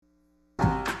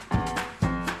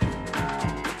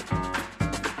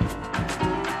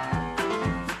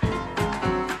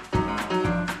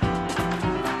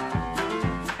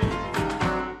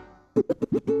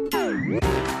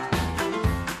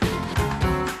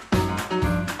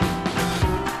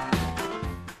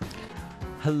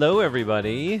Hello,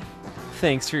 everybody.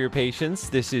 Thanks for your patience.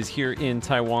 This is Here in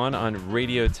Taiwan on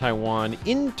Radio Taiwan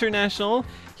International.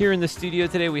 Here in the studio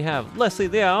today, we have Leslie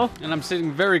Liao. And I'm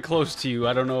sitting very close to you.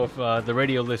 I don't know if the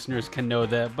radio listeners can know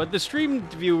that, but the streamed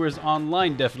viewers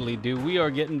online definitely do. We are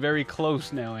getting very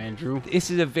close now, Andrew. This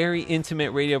is a very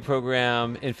intimate radio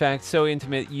program. In fact, so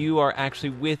intimate, you are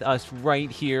actually with us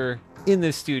right here in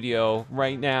the studio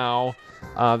right now.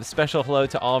 Special hello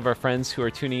to all of our friends who are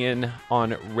tuning in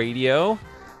on radio.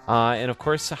 And of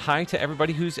course, hi to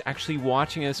everybody who's actually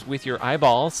watching us with your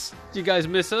eyeballs. Did you guys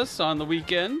miss us on the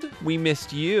weekend? We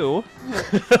missed you.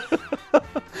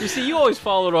 You see, you always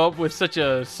followed up with such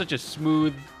a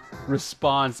smooth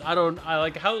response.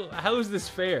 How is this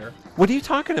fair? What are you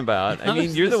talking about? I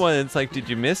mean, you're the one that's like, did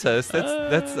you miss us?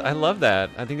 That's I love that.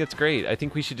 I think that's great. I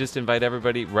think we should just invite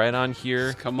everybody right on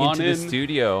here into the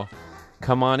studio.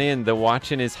 Come on in. The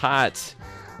watching is hot.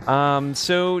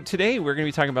 So today we're going to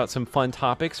be talking about some fun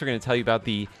topics. We're going to tell you about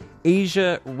the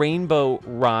Asia Rainbow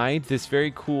Ride, this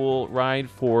very cool ride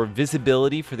for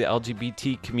visibility for the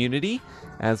LGBT community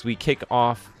as we kick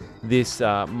off this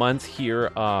month here.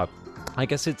 I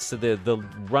guess it's the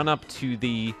run-up to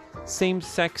the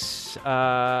same-sex,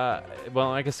 I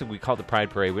guess we call it the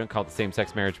Pride Parade. We don't call it the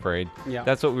same-sex marriage parade. Yeah.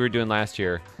 That's what we were doing last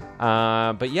year.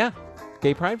 But yeah,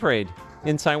 Gay Pride Parade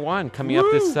in Taiwan coming up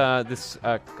this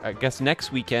I guess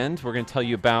next weekend. We're going to tell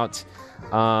you about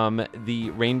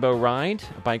the Rainbow Ride,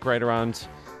 a bike ride around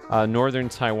northern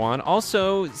Taiwan.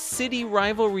 Also, city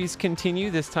rivalries continue.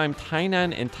 This time,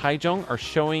 Tainan and Taichung are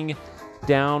showing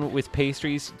down with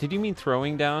pastries. Did you mean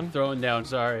throwing down? Throwing down,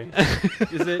 sorry.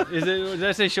 Is it, did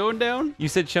I say showing down? You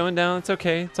said showing down. It's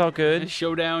okay. It's all good.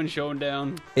 Showing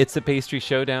down. It's the pastry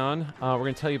showdown. We're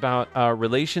going to tell you about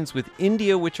relations with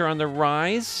India, which are on the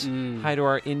rise. Hi to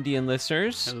our Indian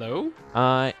listeners. Hello.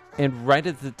 And right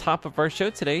at the top of our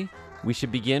show today, we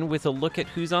should begin with a look at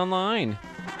who's online.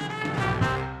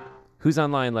 Who's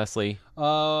online, Leslie?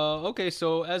 Okay,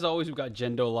 so as always, we've got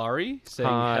Jen Dolari saying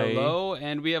hello,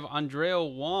 and we have Andrea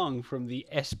Wong from the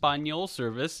Espanol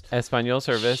service.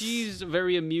 She's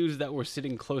very amused that we're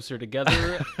sitting closer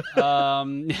together.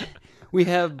 We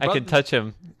have... I could touch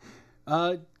him.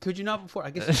 Could you not before? I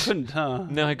guess you couldn't, huh?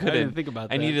 No, I couldn't. I didn't think about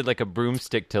that. I needed like a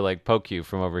broomstick to like poke you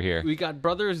from over here. We got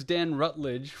brothers Dan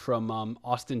Rutledge from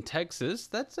Austin, Texas.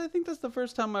 I think that's the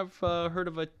first time I've heard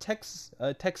of a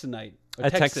Texanite. A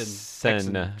Texan,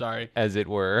 sorry. As it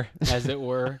were.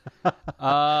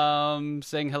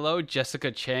 Saying hello.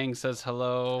 Jessica Chang says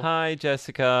hello. Hi,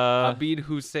 Jessica. Abid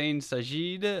Hussein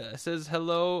Sajid says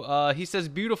hello. He says,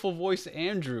 beautiful voice,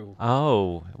 Andrew.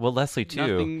 Oh, well, Leslie,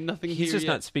 too. Nothing He's here just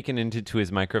yet. not speaking into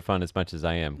his microphone as much as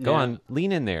I am. Go on,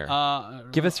 lean in there.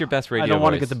 Give us your best radio I don't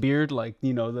want to voice. get the beard,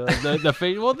 the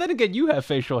face. Well, then again, you have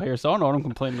facial hair, so I don't know what I'm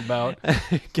complaining about.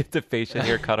 Get the facial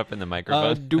hair caught up in the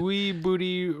microphone. Dwi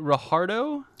Budi Rahardo.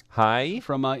 Hi.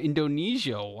 From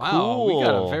Indonesia. Wow. Cool. We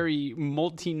got a very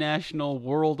multinational,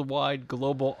 worldwide,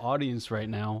 global audience right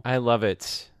now. I love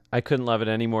it. I couldn't love it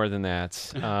any more than that.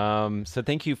 So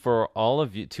thank you to all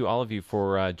of you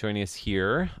for joining us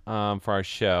here for our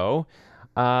show.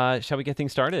 Shall we get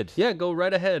things started? Yeah, go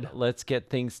right ahead. Let's get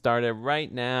things started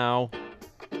right now.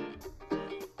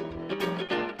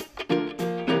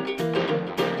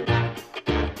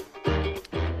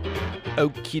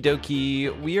 Okie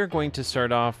dokie. We are going to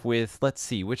start off with, let's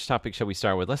see, which topic shall we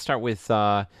start with? Let's start with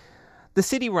the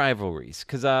city rivalries.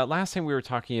 Because last time we were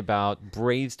talking about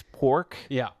braised pork.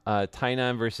 Yeah.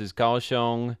 Tainan versus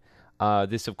Kaohsiung.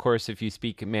 This, of course, if you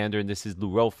speak Mandarin, this is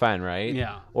Lu Rou Fan, right?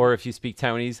 Yeah. Or if you speak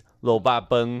Taiwanese, Lo Ba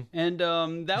Beng. And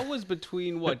that was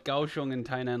between, Kaohsiung and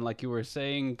Tainan, like you were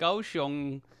saying.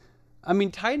 Kaohsiung... I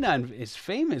mean, Tainan is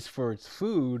famous for its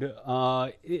food,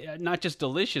 not just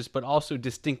delicious, but also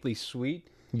distinctly sweet.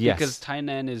 Yes. Because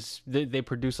Tainan they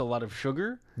produce a lot of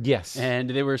sugar. Yes. And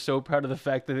they were so proud of the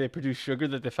fact that they produce sugar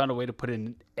that they found a way to put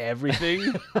in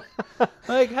everything.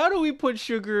 Like, how do we put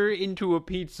sugar into a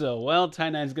pizza? Well,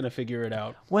 Tainan's going to figure it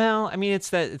out. Well, I mean, it's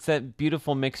that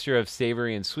beautiful mixture of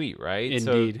savory and sweet, right?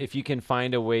 Indeed. So if you can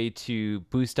find a way to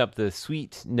boost up the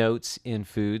sweet notes in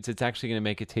foods, it's actually going to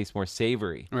make it taste more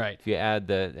savory. Right. If you add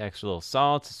the extra little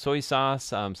salt, soy sauce,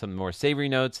 some more savory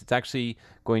notes, it's actually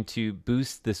going to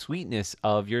boost the sweetness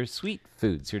of your sweet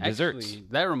foods, your desserts. Actually,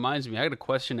 that reminds me. I got a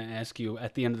question to ask you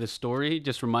at the end of the story.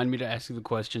 Just remind me to ask you the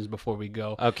questions before we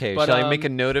go. Okay, but, shall I make a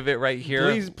note of it right here?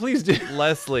 Please do.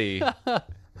 Leslie,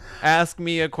 Ask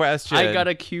me a question. I got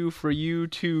a cue for you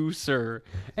too, sir.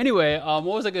 Anyway, what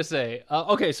was I going to say?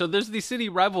 Okay, so there's these city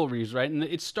rivalries, right? And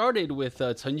it started with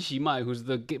Chen Ximai, who's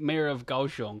the mayor of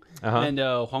Kaohsiung, and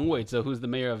Huang Weize, who's the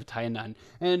mayor of Tainan.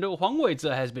 And Huang Weize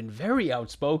has been very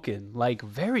outspoken, like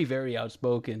very, very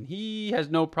outspoken. He has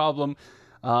no problem.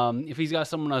 If he's got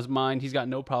someone on his mind, he's got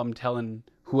no problem telling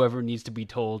whoever needs to be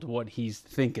told what he's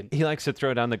thinking. He likes to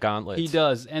throw down the gauntlets. He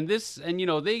does. And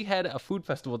they had a food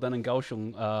festival done in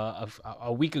Kaohsiung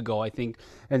a week ago, I think.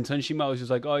 And Chen Ximai was just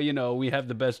like, we have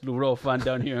the best lu rou fan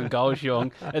down here in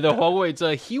Kaohsiung. And then Huang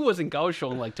Weize, he was in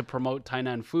Kaohsiung like to promote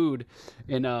Tainan food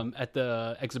at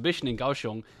the exhibition in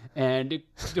Kaohsiung. And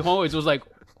Huang Weize was like,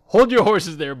 hold your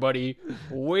horses there, buddy.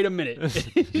 Wait a minute.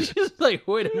 He's just like,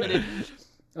 wait a minute.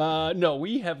 No,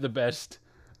 we have the best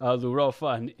lu rou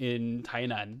fan in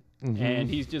Tainan, and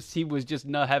he was just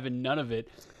not having none of it,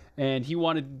 and he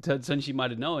wanted Chen Ximai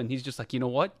to know, and he's just like, you know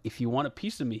what? If you want a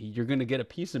piece of me, you're gonna get a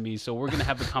piece of me. So we're gonna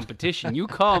have a competition. You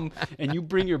come and you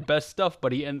bring your best stuff,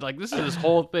 buddy. And like this is this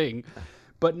whole thing,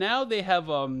 but now they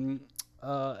have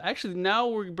actually now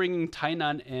we're bringing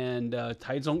Tainan and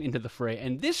Taichung into the fray,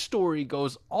 and this story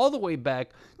goes all the way back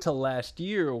to last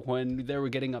year when they were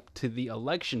getting up to the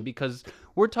election, because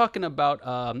we're talking about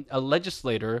a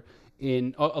legislator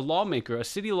a lawmaker, a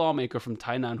city lawmaker from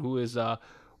Tainan who is Xie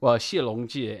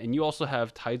Longjie, and you also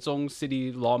have Taichung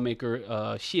city lawmaker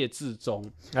Xie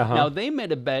Zizong. Now they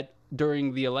made a bet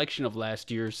during the election of last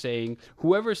year saying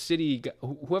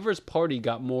whoever's party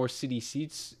got more city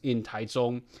seats in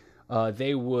Taichung,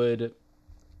 they would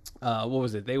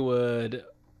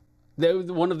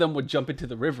one of them would jump into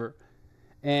the river,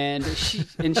 and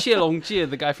Xie Longjie,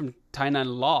 the guy from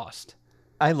Tainan, lost.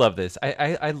 I love this.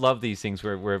 I love these things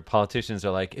where politicians are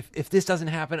like, if this doesn't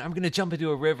happen, I'm going to jump into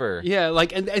a river. Yeah,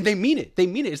 like and they mean it. They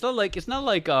mean it. It's not like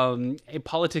in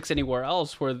politics anywhere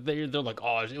else where they're like,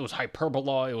 oh, it was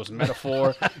hyperbole, it was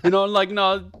metaphor. Like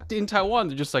no, in Taiwan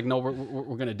they're just like, no, we're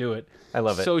going to do it. I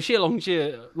love it. So Xie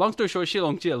Longjie, long story short, Xie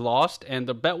Longjie lost, and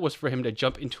the bet was for him to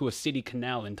jump into a city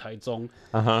canal in Taichung.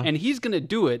 And he's going to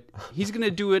do it. He's going to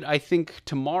do it, I think,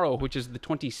 tomorrow, which is the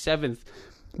 27th.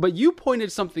 But you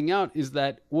pointed something out, is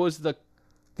that was the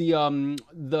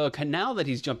canal that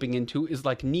he's jumping into is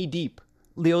like knee deep.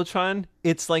 Liuchuan,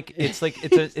 it's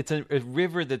a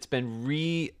river that's been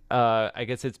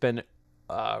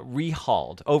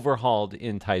overhauled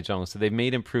in Taichung. So they've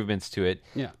made improvements to it.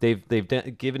 Yeah.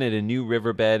 They've given it a new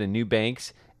riverbed and new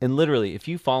banks. And literally, if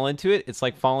you fall into it, it's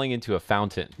like falling into a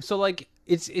fountain. So like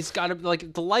it's got to be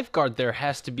like the lifeguard there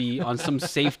has to be on some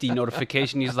safety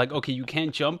notification. He's like, okay, you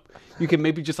can't jump. You can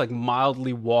maybe just like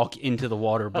mildly walk into the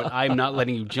water, but I'm not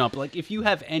letting you jump. Like if you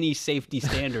have any safety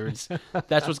standards,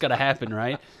 that's what's got to happen,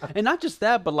 right? And not just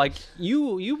that, but like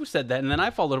you said that, and then I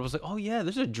followed up. I was like, oh yeah,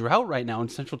 there's a drought right now in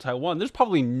central Taiwan. There's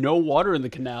probably no water in the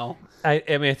canal. I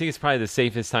mean, I think it's probably the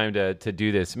safest time to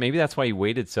do this. Maybe that's why he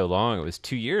waited so long. It was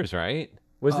 2 years, right?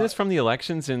 Was this from the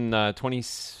elections in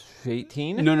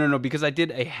 2018? No, because I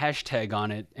did a hashtag on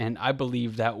it, and I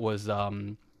believe this was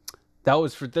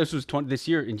this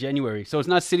year in January. So it's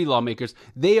not city lawmakers;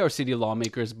 they are city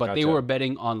lawmakers, but they were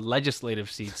betting on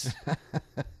legislative seats,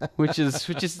 which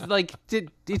is like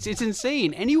it's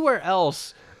insane. Anywhere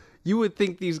else, you would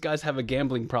think these guys have a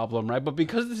gambling problem, right? But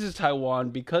because this is Taiwan,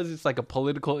 because it's like a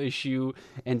political issue,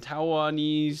 and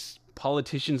Taiwanese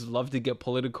politicians love to get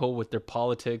political with their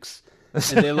politics.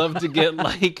 And they love to get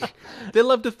they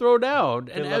love to throw down.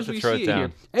 And as we see it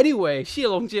here. Anyway, Xie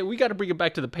Longjie, we got to bring it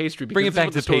back to the pastry. Bring it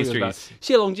back to pastries.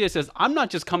 Xie Longjie says, I'm not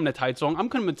just coming to Taichung. I'm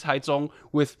coming to Taichung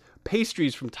with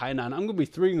pastries from Tainan. I'm going to be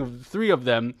three of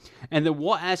them. And then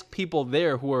we'll ask people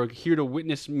there who are here to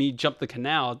witness me jump the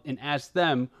canal and ask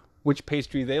them which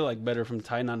pastry they like better from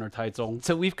Tainan or Taichung.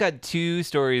 So we've got two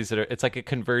stories it's like a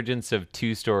convergence of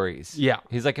two stories. Yeah.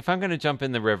 He's like, if I'm going to jump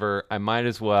in the river, I might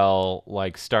as well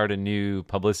like start a new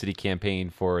publicity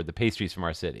campaign for the pastries from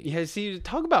our city. Yeah, see,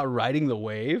 talk about riding the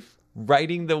wave.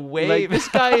 Riding the wave. Like,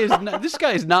 this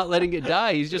guy is not letting it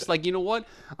die. He's just like, you know what?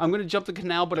 I'm going to jump the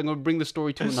canal, but I'm going to bring the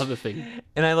story to another thing.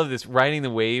 And I love this, riding the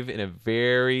wave in a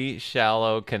very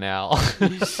shallow canal.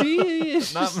 See,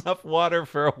 it's not enough water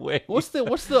for a wave. What's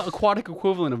the aquatic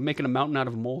equivalent of making a mountain out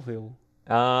of a molehill?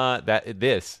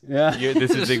 This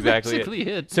is exactly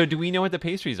it. So do we know what the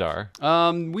pastries are?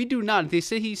 We do not. He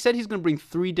said he's going to bring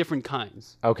 3 different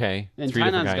kinds. Okay, and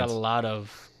Tainan's got a lot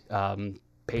of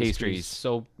pastries.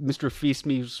 So, Mr. Feast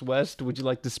Meets West, would you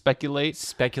like to speculate?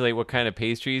 Speculate what kind of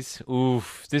pastries?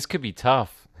 Oof, this could be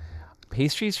tough.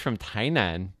 Pastries from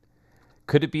Tainan.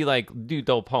 Could it be like Du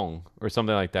Dou Peng or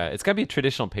something like that? It's got to be a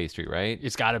traditional pastry, right?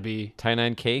 It's got to be.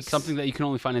 Tainan cakes? Something that you can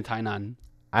only find in Tainan.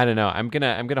 I don't know. I'm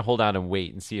gonna hold out and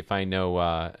wait and see if I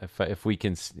know if we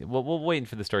can. We'll wait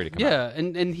for the story to come out. Yeah,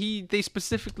 and they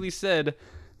specifically said that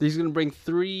he's gonna bring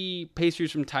 3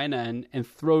 pastries from Tainan and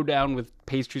throw down with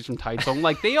pastries from Taichung.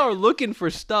 Like, they are looking for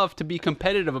stuff to be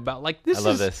competitive about. Like, this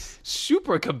is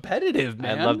super competitive,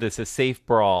 man. I love this. A safe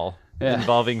brawl.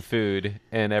 Involving food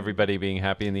and everybody being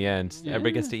happy in the end. Yeah.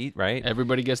 Everybody gets to eat, right?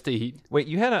 Everybody gets to eat. Wait,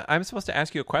 I'm supposed to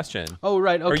ask you a question. Oh,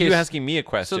 right. Okay. Or are you asking me a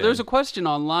question? So there's a question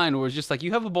online where it's just like,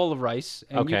 you have a bowl of rice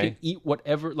and you can eat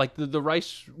whatever, like the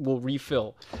rice will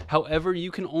refill. However, you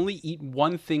can only eat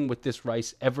one thing with this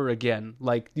rice ever again.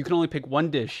 Like, you can only pick one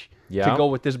dish to go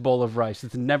with this bowl of rice.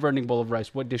 It's a never-ending bowl of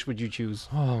rice. What dish would you choose?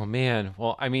 Oh, man.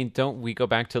 Well, I mean, don't we go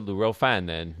back to lu rou fan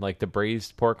then? Like the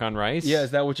braised pork on rice? Yeah,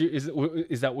 is that what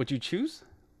you choose?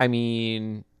 I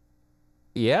mean,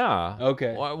 yeah.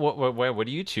 Okay. What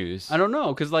do you choose? I don't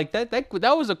know, because like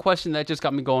that was a question that just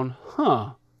got me going, huh?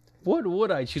 What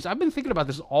would I choose? I've been thinking about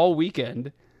this all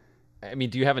weekend. I mean,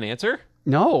 do you have an answer?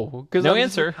 No, because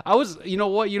answer. I was, you know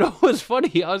what? You know what's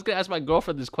funny? I was gonna ask my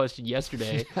girlfriend this question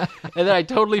yesterday, and then I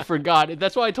totally forgot.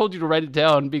 That's why I told you to write it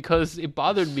down, because it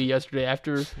bothered me yesterday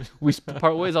after we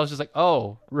part ways. I was just like,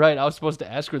 oh, right, I was supposed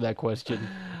to ask her that question.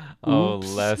 Oh,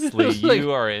 Oops. Leslie,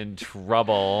 you are in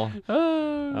trouble.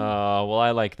 Well, I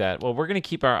like that. Well, we're going to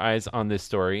keep our eyes on this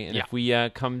story. And if we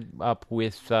come up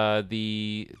with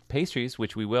the pastries,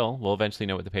 which we'll eventually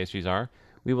know what the pastries are,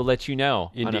 we will let you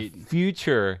know on a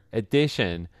future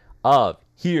edition of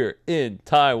Here in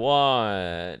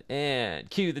Taiwan. And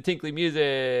cue the tinkly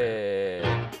music.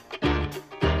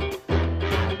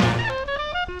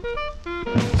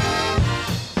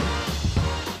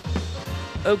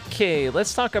 Okay,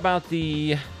 let's talk about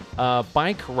the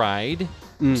bike ride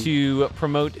to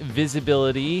promote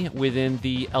visibility within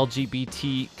the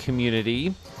LGBT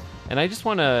community. And I just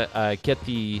want to get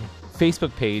the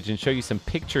Facebook page and show you some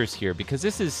pictures here, because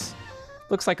this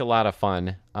looks like a lot of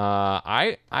fun.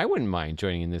 I wouldn't mind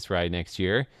joining in this ride next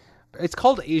year. It's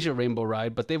called Asia Rainbow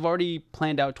Ride, but they've already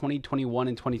planned out 2021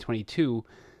 and 2022.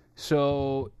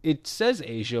 So it says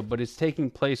Asia, but it's taking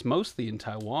place mostly in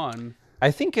Taiwan. I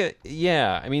think, I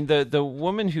mean, the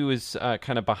woman who is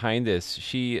kind of behind this,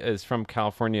 she is from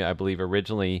California, I believe,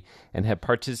 originally, and had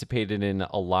participated in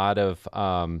a lot of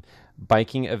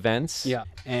biking events. Yeah,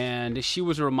 and she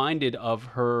was reminded of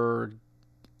her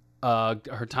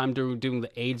time doing the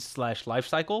AIDS/Life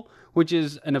Cycle, which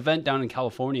is an event down in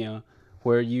California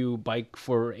where you bike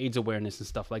for AIDS awareness and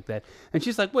stuff like that. And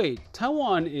she's like, wait,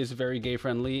 Taiwan is very gay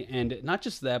friendly, and not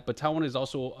just that, but Taiwan is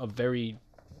also a very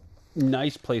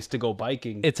nice place to go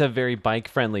biking. It's a very bike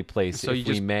friendly place, so if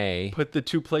we may. Put the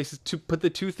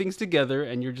two things together,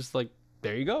 and you're just like,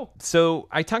 there you go. So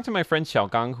I talked to my friend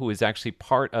Xiaogang, who is actually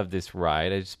part of this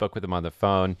ride. I just spoke with him on the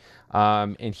phone,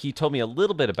 and he told me a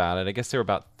little bit about it. I guess there were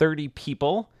about 30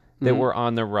 people that were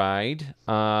on the ride,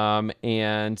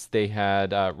 and they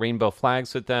had rainbow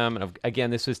flags with them. And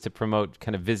again, this was to promote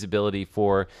kind of visibility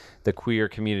for the queer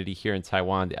community here in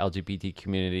Taiwan, the LGBT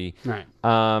community. Right.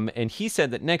 And he said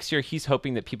that next year he's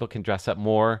hoping that people can dress up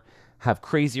more, have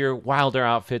crazier, wilder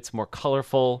outfits, more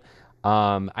colorful.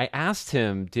 I asked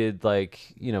him, did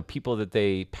people that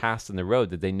they passed on the road,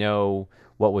 did they know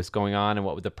what was going on and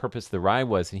what the purpose of the ride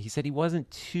was? And he said he wasn't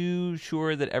too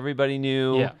sure that everybody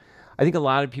knew. Yeah. I think a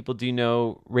lot of people do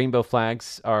know rainbow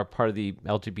flags are part of the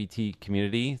LGBT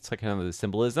community. It's like kind of the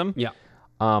symbolism. Yeah.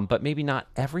 But maybe not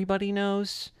everybody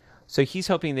knows. So he's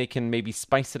hoping they can maybe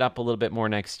spice it up a little bit more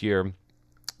next year.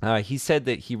 He said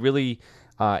that he really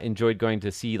enjoyed going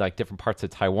to see like different parts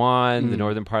of Taiwan, the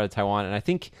northern part of Taiwan. And I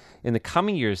think in the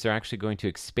coming years, they're actually going to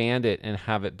expand it and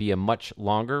have it be a much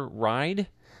longer ride.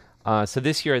 So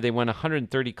this year they went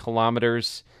 130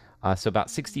 kilometers, so about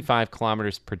 65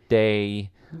 kilometers per day.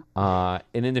 And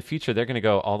in the future, they're going to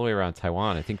go all the way around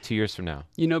Taiwan, I think 2 years from now.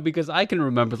 You know, because I can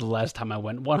remember the last time I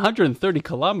went 130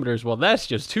 kilometers. Well, that's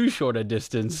just too short a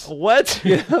distance. What?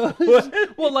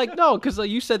 Well, like, no, because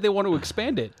you said they want to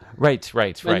expand it. Right.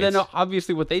 And then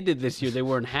obviously what they did this year, they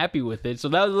weren't happy with it. So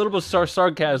that was a little bit of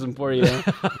sarcasm for you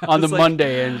on the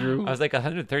Monday, Andrew. I was like,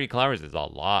 130 kilometers is a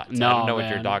lot. No, I don't know what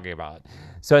you're talking about.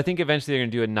 So I think eventually they're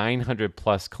going to do a 900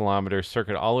 plus kilometer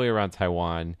circuit all the way around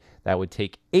Taiwan. That would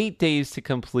take 8 days to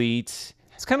complete.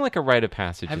 It's kind of like a rite of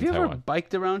passage in Taiwan. Have you ever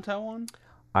biked around Taiwan?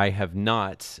 I have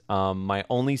not. My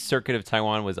only circuit of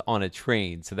Taiwan was on a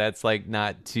train, so that's like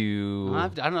not too I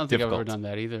don't think I've ever done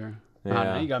that either. Yeah.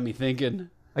 Now you got me thinking.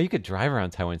 Oh, you could drive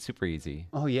around Taiwan super easy.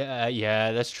 Oh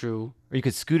yeah, that's true. Or you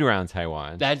could scoot around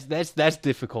Taiwan. That's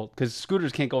difficult because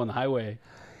scooters can't go on the highway.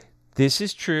 This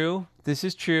is true.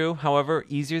 However,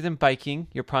 easier than biking.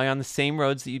 You're probably on the same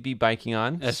roads that you'd be biking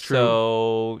on. That's true.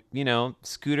 So,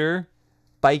 scooter,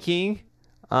 biking,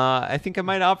 I think I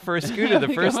might opt for a scooter the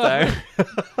first time.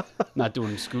 Not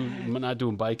doing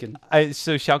biking.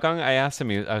 So Xiaogang, I asked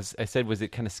him. I said, was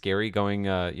it kind of scary going,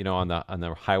 on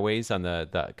the highways, on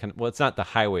the kind of, well, it's not the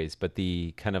highways, but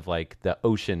the kind of like the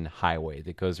ocean highway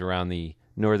that goes around the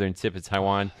northern tip of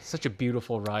Taiwan. Such a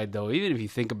beautiful ride, though. Even if you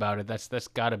think about it, that's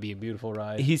got to be a beautiful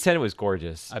ride. He said it was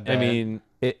gorgeous. I bet. I mean,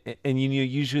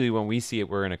 usually when we see it,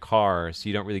 we're in a car, so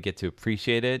you don't really get to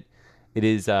appreciate it. It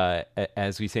is,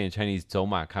 as we say in Chinese, 走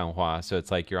马看花. So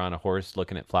it's like you're on a horse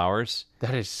looking at flowers.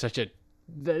 That is such a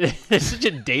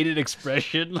dated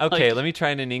expression. Okay, let me try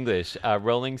it in English.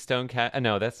 Rolling Stone cat.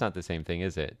 No, that's not the same thing,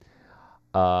 is it?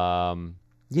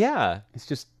 Yeah, it's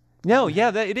just no.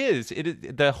 Yeah, it is. It is.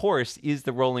 The horse is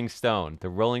the Rolling Stone. The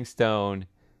Rolling Stone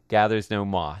gathers no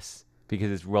moss because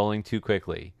it's rolling too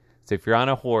quickly. So if you're on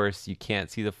a horse, you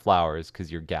can't see the flowers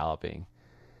because you're galloping.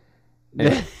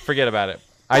 Anyway, forget about it.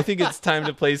 I think it's time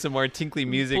to play some more tinkly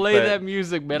music. Play that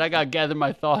music, man. I got to gather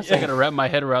my thoughts. I got to wrap my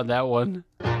head around that one.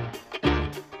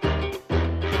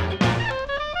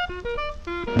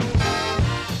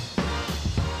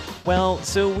 Well,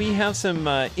 so we have some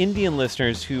Indian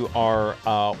listeners who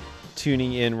are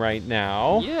tuning in right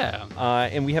now. Yeah.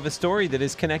 And we have a story that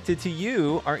is connected to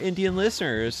you, our Indian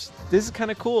listeners. This is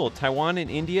kind of cool. Taiwan and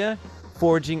India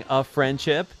forging a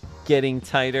friendship, getting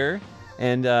tighter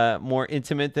and more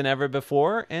intimate than ever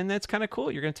before, and that's kind of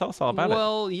cool. You're going to tell us all about it.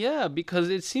 Well, yeah, because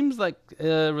it seems like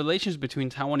relations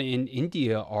between Taiwan and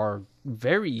India are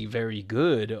very, very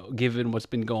good, given what's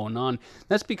been going on.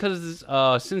 That's because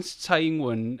since Tsai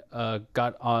Ing-wen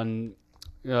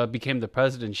became the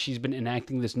president, she's been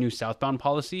enacting this new southbound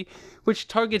policy, which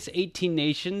targets 18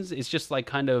 nations. It's just like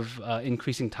kind of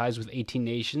increasing ties with 18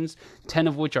 nations, 10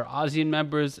 of which are ASEAN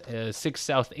members, 6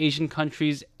 South Asian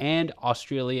countries, and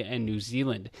Australia and New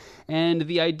Zealand. And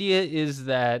the idea is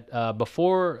that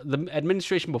before the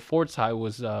administration before Tsai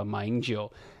was Ma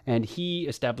Ying-jeou, and he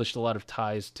established a lot of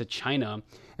ties to China.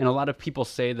 And a lot of people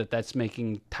say that that's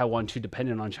making Taiwan too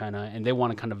dependent on China, and they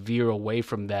want to kind of veer away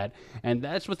from that. And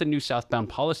that's what the new southbound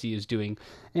policy is doing.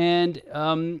 And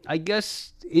I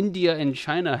guess India and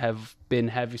China have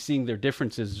been seeing their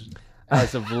differences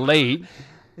as of late.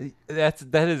 That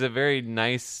is a very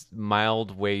nice,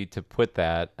 mild way to put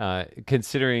that,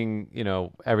 considering,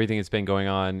 everything that's been going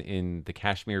on in the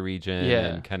Kashmir region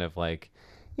and kind of like,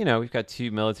 we've got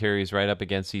two militaries right up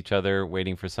against each other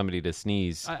waiting for somebody to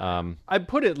sneeze. I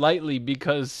put it lightly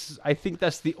because I think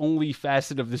that's the only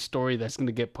facet of the story that's going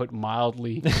to get put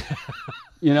mildly.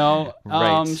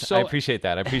 Right. So, I appreciate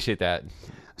that.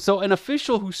 So an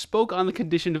official who spoke on the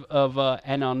condition of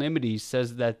anonymity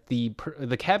says that the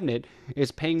cabinet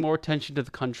is paying more attention to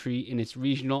the country in its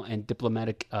regional and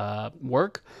diplomatic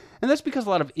work. And that's because a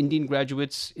lot of Indian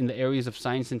graduates in the areas of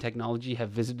science and technology have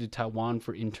visited Taiwan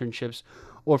for internships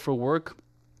or for work.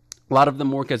 A lot of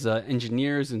them work as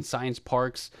engineers in science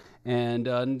parks, and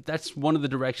that's one of the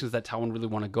directions that Taiwan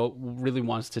really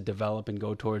wants to develop and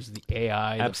go towards: the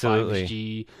AI, Absolutely. the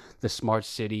 5G, the smart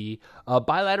city.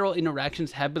 Bilateral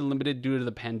interactions have been limited due to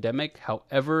the pandemic.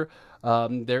 However,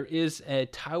 there is a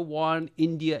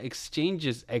Taiwan-India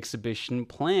exchanges exhibition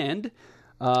planned.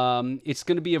 It's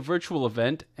going to be a virtual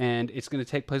event, and it's going to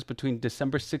take place between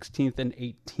December 16th and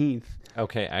 18th.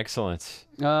 Okay, excellent.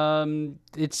 I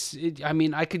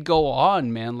mean, I could go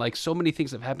on, man. Like, so many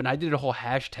things have happened. I did a whole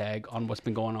hashtag on what's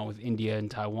been going on with India and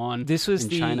Taiwan. This was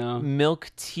the China. Milk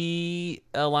Tea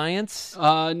Alliance?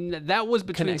 That was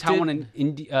between Taiwan and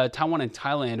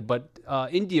Thailand, but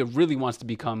India really wants to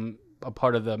become a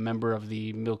part of the member of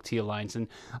the Milk Tea Alliance, and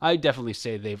I definitely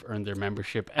say they've earned their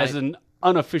membership as an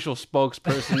unofficial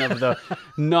spokesperson of the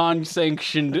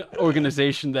non-sanctioned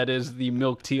organization that is the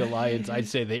Milk Tea Alliance. I'd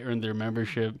say they earned their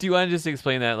membership. Do you want to just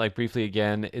explain that like briefly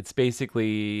again? It's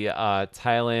basically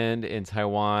Thailand and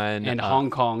Taiwan and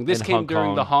Hong Kong. This came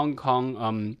during the Hong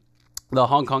Kong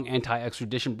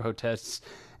anti-extradition protests,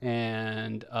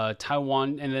 and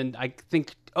Taiwan. And then I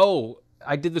think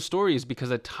I did the stories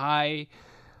because a Thai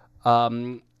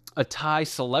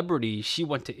celebrity, she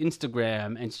went to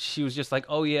Instagram and she was just like,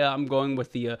 oh yeah, I'm going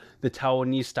with the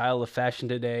Taiwanese style of fashion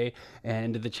today,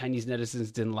 and the Chinese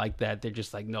netizens didn't like that. They're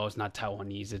just like, no, it's not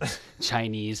Taiwanese, it's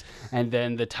Chinese. And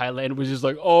then the Thailand was just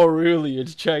like, oh really,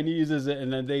 it's Chinese, is it?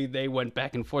 And then they went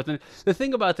back and forth. And the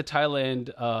thing about the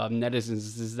Thailand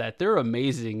netizens is that they're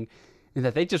amazing in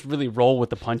that they just really roll with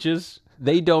the punches.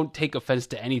 They don't take offense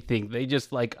to anything. They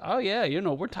just like, oh yeah,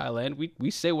 we're Thailand. We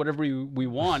say whatever we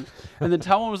want. And then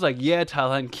Taiwan was like, yeah,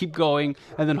 Thailand, keep going.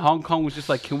 And then Hong Kong was just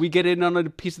like, can we get in on a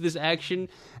piece of this action?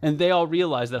 And they all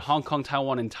realized that Hong Kong,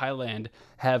 Taiwan, and Thailand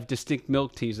have distinct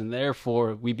milk teas, and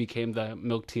therefore we became the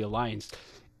Milk Tea Alliance.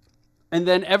 And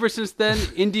then ever since then,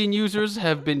 Indian users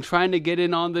have been trying to get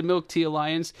in on the Milk Tea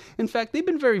Alliance. In fact, they've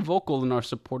been very vocal in our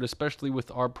support, especially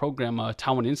with our program,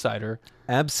 Taiwan Insider.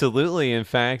 Absolutely. In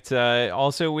fact,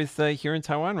 also with here in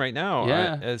Taiwan right now,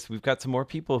 yeah. As we've got some more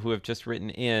people who have just written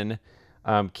in.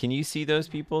 Can you see those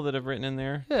people that have written in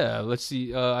there? Yeah, let's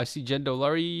see. I see Jendo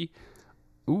Larry.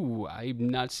 Ooh, I'm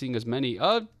not seeing as many.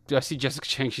 I see Jessica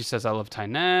Chang. She says, I love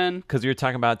Tainan. Because we were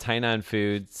talking about Tainan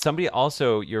food. Somebody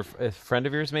also, a friend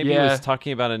of yours maybe, was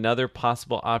talking about another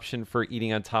possible option for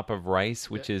eating on top of rice,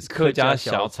 which is Kejia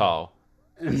Xiaotao.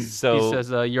 So he says,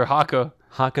 your Hakka.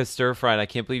 Hakka stir-fried. I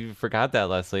can't believe you forgot that,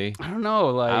 Leslie. I don't know.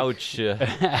 Like, ouch.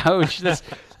 Ouch.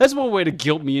 That's one way to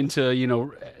guilt me into,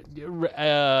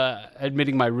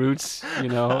 admitting my roots,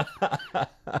 We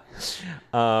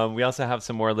also have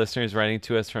some more listeners writing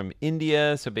to us from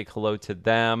India, so big hello to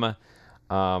them.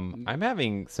 I'm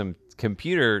having some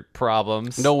computer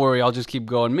problems. Don't worry, I'll just keep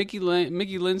going. Mickey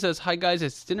Lynn says, hi guys,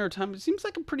 it's dinner time. It seems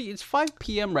like it's 5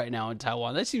 p.m. right now in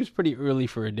Taiwan. That seems pretty early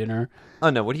for a dinner. Oh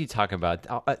no, what are you talking about?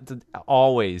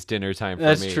 Always dinner time for me.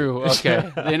 That's true.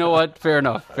 Okay. You know what? Fair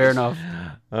enough.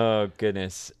 Oh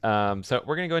goodness. So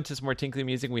we're gonna go into some more tinkly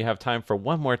music. We have time for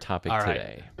one more topic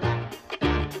today.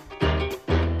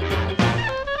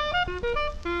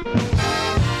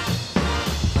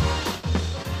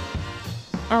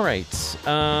 All right.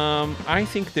 I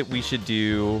think that we should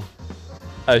do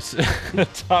a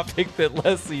topic that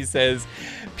Leslie says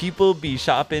people be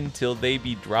shopping till they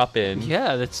be dropping.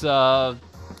 Yeah, that's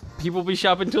people be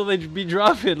shopping till they be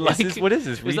dropping. What is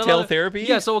this? Retail therapy?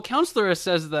 Yeah, so a counselor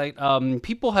says that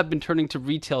people have been turning to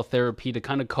retail therapy to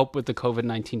kind of cope with the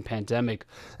COVID-19 pandemic.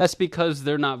 That's because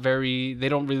they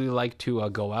don't really like to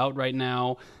go out right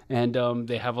now. And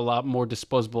they have a lot more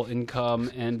disposable income,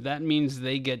 and that means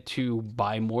they get to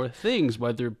buy more things,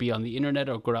 whether it be on the internet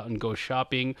or go out and go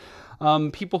shopping.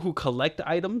 People who collect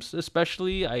items,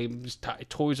 especially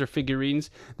toys or figurines,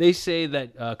 they say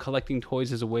that collecting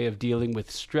toys is a way of dealing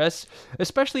with stress,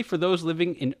 especially for those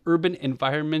living in urban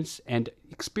environments and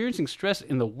experiencing stress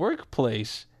in the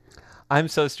workplace. I'm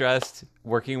so stressed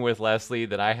working with Leslie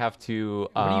that I have to...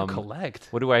 what do you collect?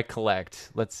 What do I collect?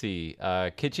 Let's see.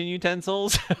 Kitchen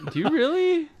utensils? Do you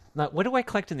really? What do I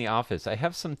collect in the office? I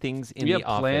have some things in the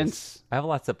office. Plants? I have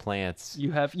lots of plants.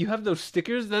 You have those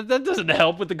stickers? That doesn't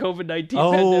help with the COVID-19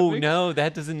 pandemic. Oh, no,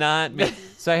 that does not.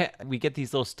 So we get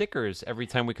these little stickers every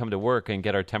time we come to work and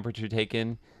get our temperature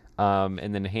taken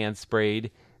and then hand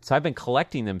sprayed. So I've been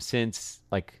collecting them since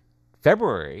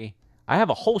February. I have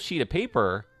a whole sheet of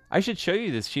paper. I should show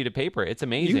you this sheet of paper. It's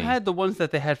amazing. You had the ones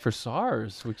that they had for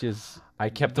SARS, which is... I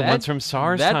kept the ones from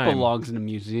SARS That time. belongs in a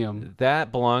museum.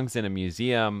 That belongs in a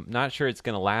museum. Not sure it's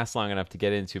going to last long enough to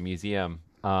get into a museum.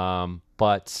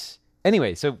 But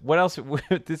anyway, so what else?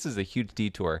 This is a huge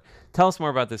detour. Tell us more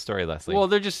about this story, Leslie. Well,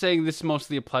 they're just saying this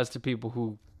mostly applies to people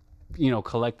who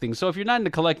collect things. So if you're not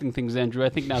into collecting things, Andrew, I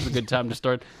think now's a good time to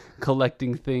start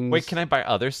collecting things. Wait, can I buy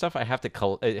other stuff? I have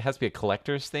to. It has to be a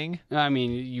collector's thing. I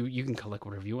mean, you can collect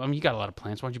whatever you want. I mean, you got a lot of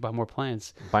plants. Why don't you buy more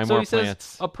plants? Buy more plants.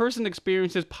 Says, a person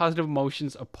experiences positive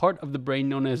emotions. A part of the brain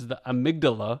known as the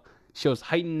amygdala shows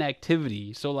heightened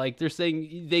activity. So, they're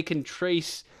saying they can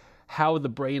trace how the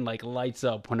brain lights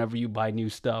up whenever you buy new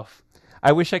stuff.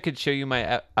 I wish I could show you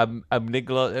my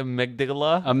amygdala,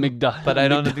 but I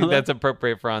don't think that's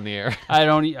appropriate for on the air.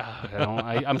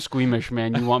 I'm squeamish,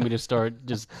 man. You want me to start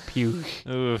just puke?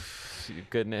 Oof,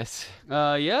 goodness.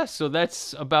 Yeah. So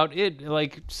that's about it.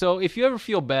 So if you ever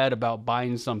feel bad about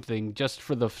buying something just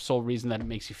for the sole reason that it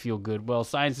makes you feel good, well,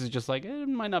 science is just it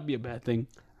might not be a bad thing.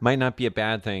 Might not be a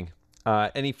bad thing.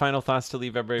 Any final thoughts to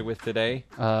leave everybody with today?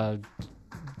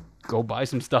 Go buy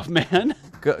some stuff, man.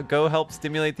 Go help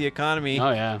stimulate the economy.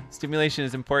 Oh yeah, stimulation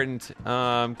is important.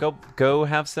 Go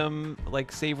have some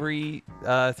savory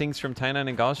things from Tainan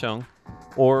and Kaohsiung,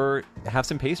 or have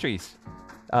some pastries.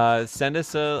 Send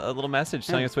us a little message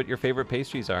telling us what your favorite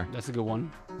pastries are. That's a good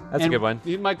one. That's a good one.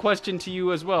 My question to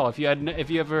you as well: if you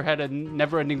ever had a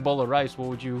never-ending bowl of rice, what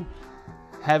would you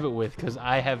have it with? Because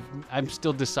I'm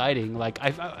still deciding.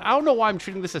 I don't know why I'm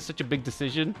treating this as such a big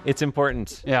decision. It's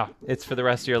important. Yeah, it's for the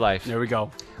rest of your life. There we go.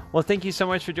 Well, thank you so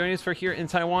much for joining us for Here in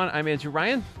Taiwan. I'm Andrew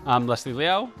Ryan. I'm Leslie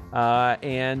Liao.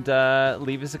 And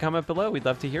leave us a comment below. We'd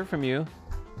love to hear from you.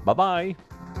 Bye-bye.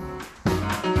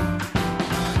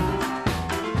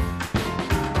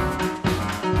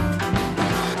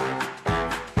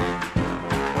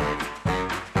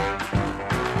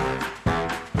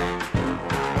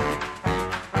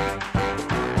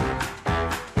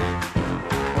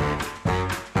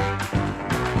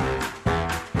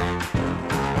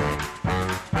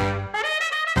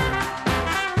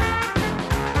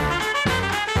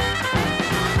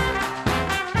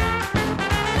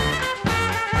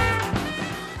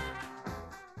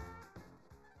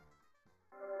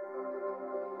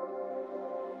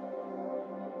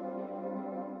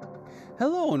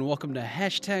 Hello and welcome to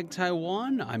Hashtag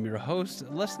Taiwan. I'm your host,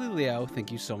 Leslie Liao.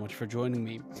 Thank you so much for joining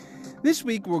me. This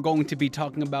week we're going to be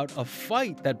talking about a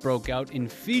fight that broke out in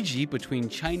Fiji between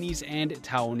Chinese and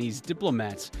Taiwanese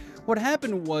diplomats. What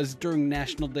happened was during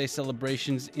National Day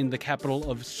celebrations in the capital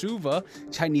of Suva,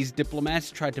 Chinese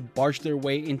diplomats tried to barge their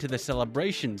way into the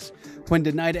celebrations. When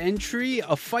denied entry,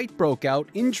 a fight broke out,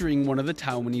 injuring one of the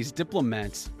Taiwanese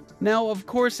diplomats. Now, of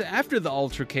course, after the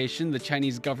altercation, the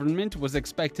Chinese government was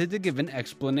expected to give an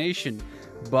explanation.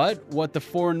 But what the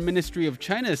Foreign Ministry of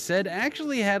China said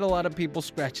actually had a lot of people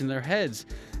scratching their heads.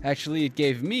 Actually, it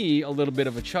gave me a little bit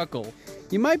of a chuckle.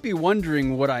 You might be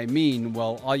wondering what I mean.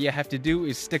 Well, all you have to do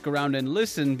is stick around and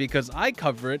listen because I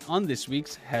cover it on this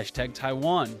week's Hashtag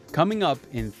Taiwan. Coming up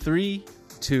in 3,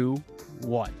 2,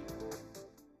 1.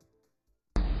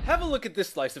 Have a look at this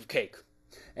slice of cake.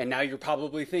 And now you're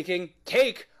probably thinking,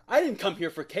 cake? I didn't come here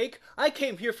for cake. I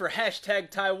came here for Hashtag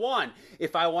Taiwan.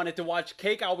 If I wanted to watch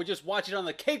cake, I would just watch it on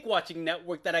the cake watching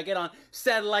network that I get on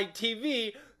satellite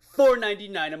TV,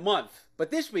 $4.99 a month. But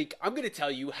this week, I'm going to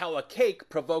tell you how a cake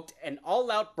provoked an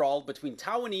all-out brawl between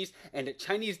Taiwanese and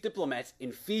Chinese diplomats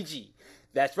in Fiji.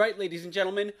 That's right, ladies and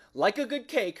gentlemen. Like a good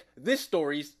cake, this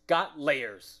story's got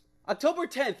layers. October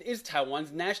 10th is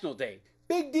Taiwan's National Day.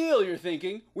 Big deal, you're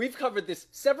thinking. We've covered this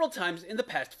several times in the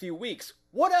past few weeks.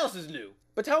 What else is new?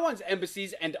 But Taiwan's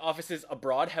embassies and offices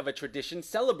abroad have a tradition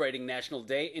celebrating National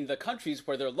Day in the countries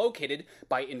where they're located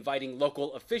by inviting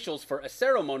local officials for a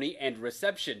ceremony and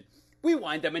reception. We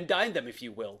wine them and dine them, if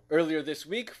you will. Earlier this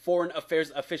week, foreign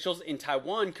affairs officials in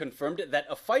Taiwan confirmed that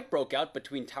a fight broke out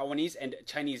between Taiwanese and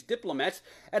Chinese diplomats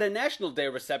at a National Day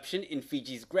reception in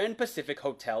Fiji's Grand Pacific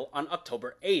Hotel on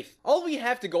October 8th. All we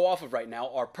have to go off of right now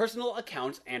are personal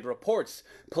accounts and reports.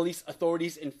 Police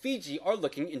authorities in Fiji are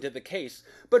looking into the case.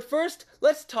 But first,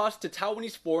 let's toss to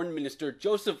Taiwanese Foreign Minister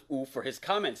Joseph Wu for his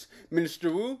comments.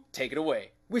 Minister Wu, take it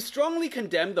away. We strongly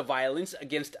condemn the violence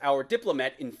against our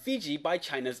diplomat in Fiji by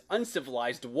China's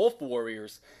uncivilized wolf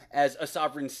warriors. As a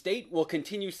sovereign state, we'll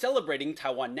continue celebrating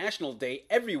Taiwan National Day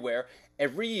everywhere,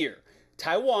 every year.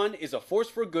 Taiwan is a force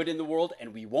for good in the world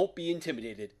and we won't be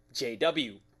intimidated.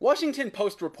 JW. Washington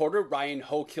Post reporter Ryan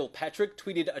Ho Kilpatrick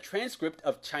tweeted a transcript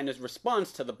of China's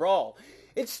response to the brawl.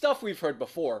 It's stuff we've heard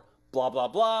before. Blah blah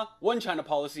blah, one China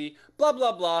policy, blah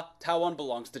blah blah, Taiwan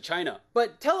belongs to China.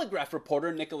 But Telegraph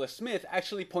reporter Nicola Smith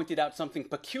actually pointed out something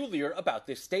peculiar about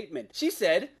this statement. She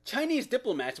said, Chinese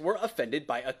diplomats were offended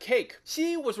by a cake.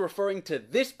 She was referring to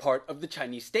this part of the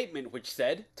Chinese statement, which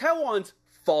said, Taiwan's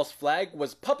false flag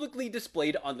was publicly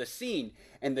displayed on the scene,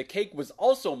 and the cake was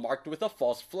also marked with a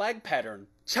false flag pattern.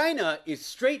 China is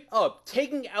straight up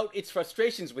taking out its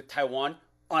frustrations with Taiwan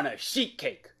on a sheet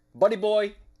cake. Buddy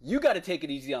boy, you gotta take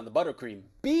it easy on the buttercream.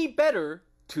 Be better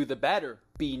to the batter.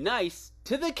 Be nice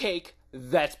to the cake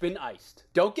that's been iced.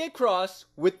 Don't get cross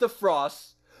with the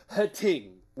frost.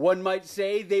 Ha-ting. One might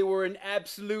say they were in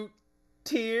absolute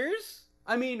tears.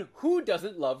 I mean, who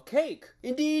doesn't love cake?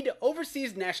 Indeed,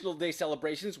 overseas National Day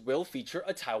celebrations will feature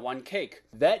a Taiwan cake.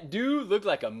 That do look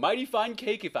like a mighty fine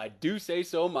cake if I do say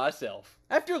so myself.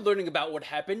 After learning about what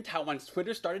happened, Taiwan's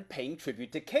Twitter started paying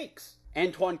tribute to cakes.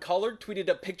 Antoine Collard tweeted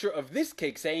a picture of this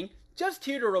cake saying, just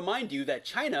here to remind you that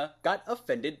China got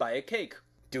offended by a cake.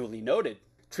 Duly noted.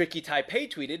 Tricky Taipei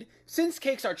tweeted, since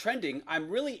cakes are trending, I'm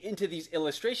really into these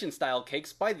illustration style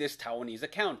cakes by this Taiwanese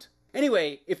account.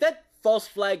 Anyway, if that false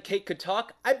flag cake could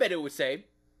talk, I bet it would say,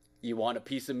 you want a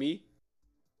piece of me?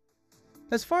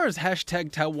 As far as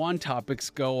Hashtag Taiwan topics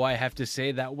go, I have to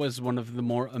say that was one of the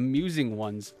more amusing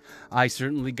ones. I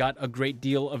certainly got a great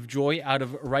deal of joy out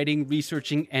of writing,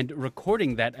 researching, and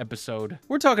recording that episode.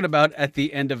 We're talking about, at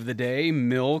the end of the day,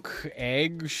 milk,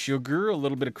 egg, sugar, a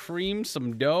little bit of cream,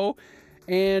 some dough,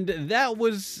 and that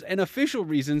was an official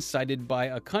reason cited by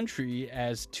a country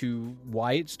as to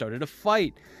why it started a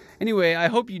fight. Anyway, I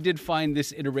hope you did find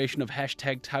this iteration of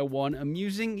Hashtag Taiwan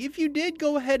amusing. If you did,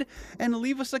 go ahead and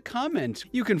leave us a comment.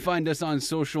 You can find us on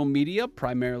social media,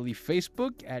 primarily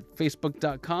Facebook at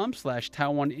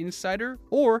facebook.com/Taiwan Insider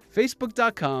or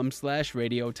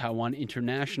facebook.com/Radio Taiwan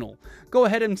International. Go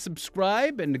ahead and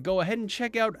subscribe and go ahead and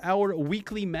check out our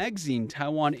weekly magazine,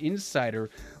 Taiwan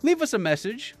Insider. Leave us a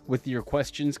message with your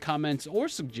questions, comments, or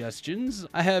suggestions.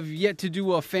 I have yet to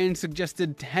do a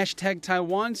fan-suggested Hashtag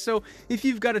Taiwan, so if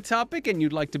you've got a topic and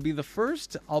you'd like to be the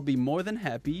first, I'll be more than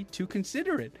happy to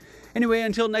consider it. Anyway,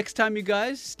 until next time, you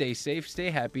guys, stay safe, stay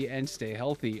happy, and stay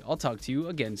healthy. I'll talk to you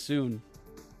again soon.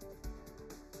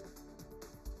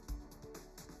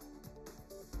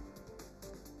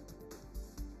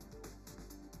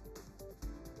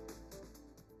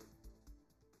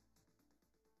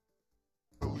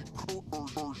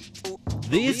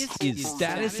 This is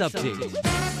Status Update.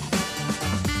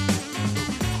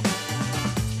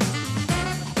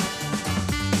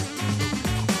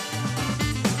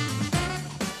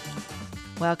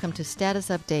 Welcome to Status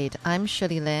Update. I'm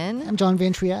Shirley Lin. I'm John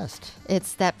Van Trieste.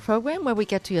 It's that program where we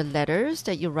get to your letters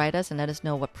that you write us and let us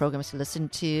know what programs you listen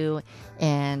to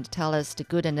and tell us the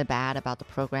good and the bad about the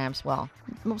programs. Well,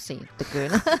 mostly the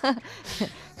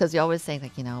good. Because you always say,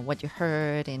 like, you know, what you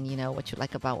heard and, you know, what you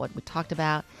like about what we talked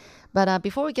about. But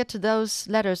before we get to those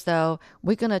letters, though,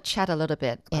 we're going to chat a little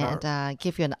bit and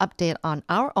give you an update on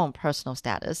our own personal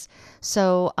status.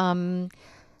 So,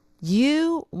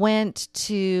 you went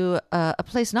to a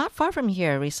place not far from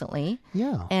here recently.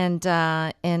 Yeah. And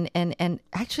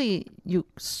actually, you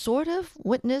sort of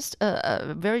witnessed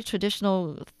a very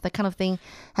traditional that kind of thing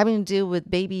having to do with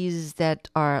babies that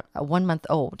are 1 month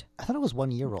old. I thought it was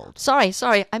 1 year old. Sorry.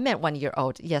 I meant 1 year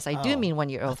old. Yes, I do mean 1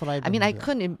 year old. I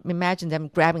couldn't imagine them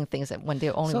grabbing things when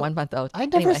they're only 1 month old.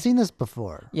 I'd never seen this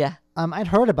before. Yeah. I'd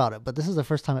heard about it, but this is the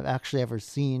first time I've actually ever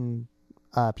seen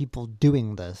people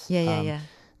doing this. Yeah.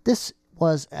 This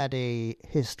was at a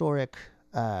historic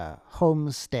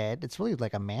homestead. It's really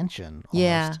like a mansion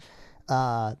almost.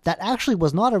 Yeah. That actually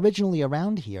was not originally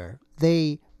around here.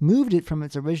 They moved it from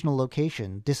its original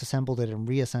location, disassembled it and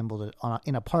reassembled it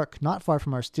in a park not far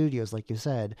from our studios, like you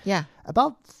said. Yeah.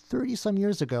 About 30-some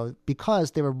years ago,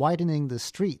 because they were widening the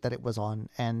street that it was on,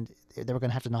 and they were going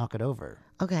to have to knock it over.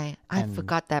 Okay. I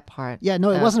forgot that part. Yeah,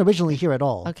 no, it wasn't originally here at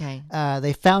all. Okay.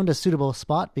 They found a suitable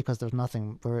spot because there's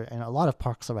nothing. We're in a lot of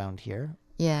parks around here.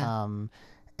 Yeah.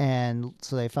 And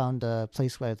so they found a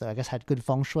place where I guess had good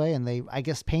feng shui, and they, I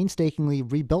guess, painstakingly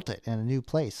rebuilt it in a new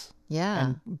place. Yeah.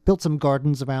 And built some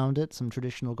gardens around it, some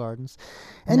traditional gardens.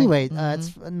 Anyway, it's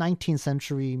 19th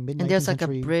century, mid-19th century. And there's like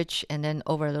a bridge and then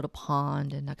over a little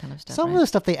pond and that kind of stuff. Some of the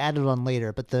stuff they added on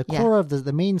later, but the core of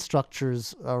the main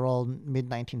structures are all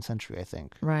mid-19th century, I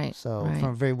think. Right. So from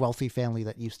a very wealthy family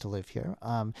that used to live here.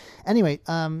 Anyway,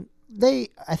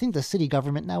 I think the city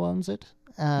government now owns it.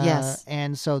 Yes.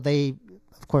 And so they,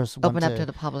 of course, open up to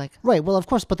the public. Right. Well, of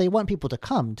course, but they want people to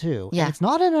come too. Yeah. And it's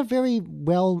not in a very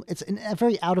it's in a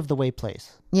very out of the way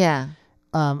place. Yeah.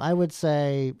 I would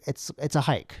say it's a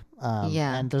hike.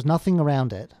 Yeah. And there's nothing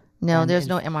around it. No, there's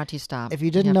no MRT stop. If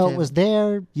you didn't know it was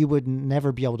there, you would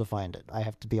never be able to find it. I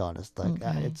have to be honest. Like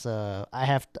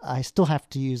I still have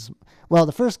to use. Well,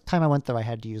 the first time I went there, I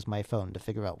had to use my phone to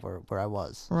figure out where I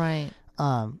was. Right.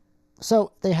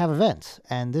 So they have events,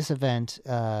 and this event,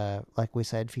 like we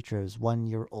said, features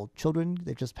 1-year-old children.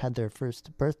 They just had their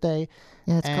first birthday.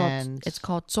 Yeah, it's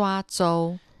called 抓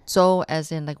周. Zhou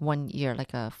as in like 1 year,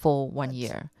 like a full 1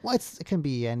 year. Well, it can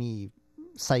be any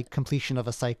completion of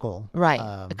a cycle. Right,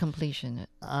 a completion.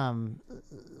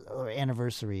 Or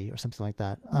anniversary or something like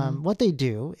that. What they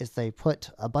do is they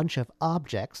put a bunch of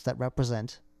objects that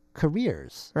represent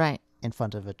careers in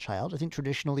front of a child. I think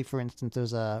traditionally, for instance,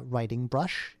 there's a writing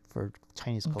brush for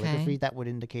Chinese calligraphy that would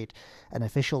indicate an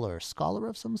official or scholar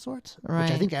of some sort, which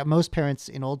I think most parents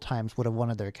in old times would have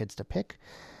wanted their kids to pick.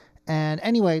 And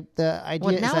anyway, the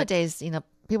idea is nowadays,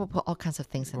 people put all kinds of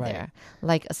things in there,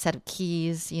 like a set of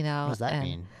keys, What does that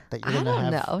mean? That I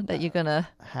don't know. That you're going to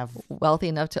have wealthy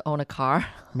enough to own a car.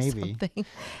 Maybe.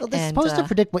 Well, they're supposed to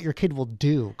predict what your kid will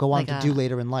go on to do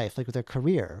later in life, like with their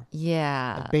career.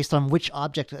 Yeah. Based on which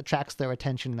object attracts their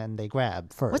attention and they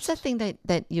grab first. What's that thing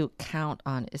that you count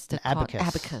on? Is the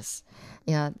abacus.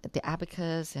 Yeah, the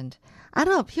abacus. And I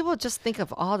don't know. People just think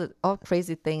of all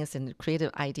crazy things and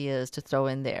creative ideas to throw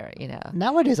in there,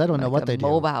 Nowadays, I don't know what they do.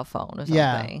 Mobile phone or something.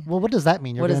 Yeah. Well, what does that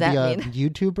mean? You're going to be a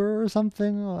YouTuber or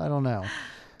something? I don't know.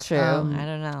 True. I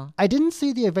don't know. I didn't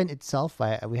see the event itself.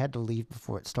 We had to leave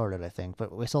before it started, I think.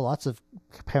 But we saw lots of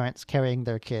parents carrying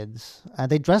their kids.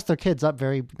 They dressed their kids up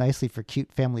very nicely for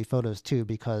cute family photos, too,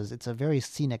 because it's a very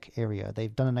scenic area.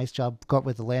 They've done a nice job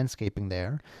with the landscaping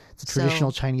there. It's a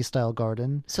traditional Chinese-style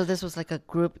garden. So this was like a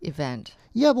group event?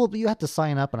 Yeah, well, you have to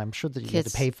sign up, and I'm sure that you had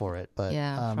to pay for it. But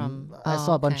I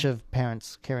saw a bunch of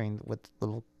parents carrying with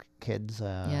little kids.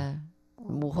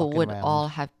 Who would all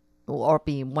have or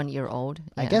be 1 year old.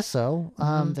 I guess so.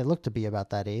 They look to be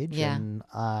about that age. Yeah. And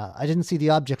I didn't see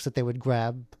the objects that they would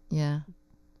grab. Yeah.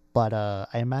 But I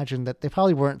imagine that they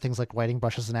probably weren't things like writing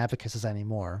brushes and abacuses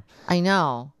anymore. I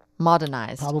know.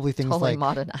 Modernized. Probably things totally like...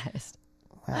 modernized.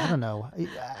 I don't know.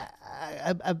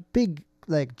 A big,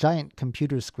 giant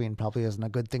computer screen probably isn't a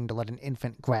good thing to let an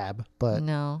infant grab. But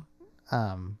no.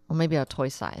 Or maybe a toy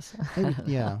size.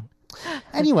 Yeah.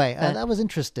 Anyway, that was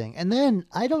interesting. And then,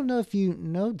 I don't know if you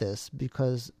know this,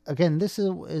 because, again, this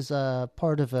is a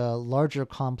part of a larger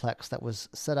complex that was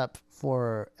set up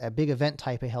for a big event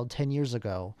Taipei held 10 years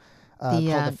ago.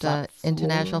 The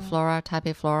International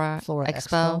Taipei Flora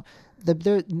Expo.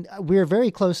 We're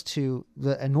very close to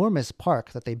the enormous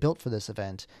park that they built for this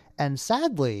event. And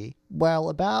sadly, while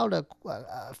about a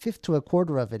fifth to a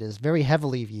quarter of it is very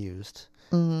heavily used,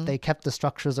 They kept the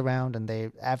structures around, and they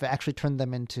have actually turned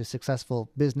them into successful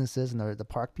businesses, and the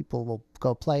park people will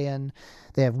go play in.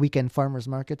 They have weekend farmers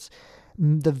markets.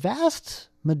 The vast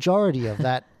majority of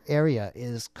that area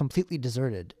is completely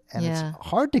deserted, and it's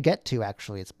hard to get to,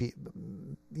 actually. It's,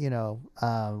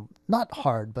 not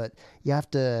hard, but you have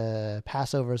to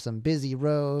pass over some busy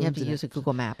roads. You have to use a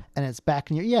Google map. And it's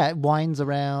back in it winds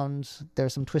around.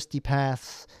 There's some twisty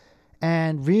paths.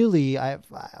 And really,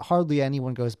 hardly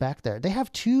anyone goes back there. They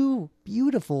have 2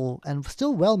 beautiful and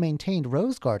still well-maintained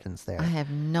rose gardens there. I have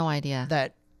no idea.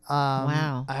 That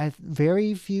wow.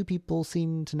 Very few people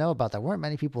seem to know about. There weren't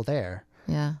many people there.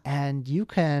 Yeah. And you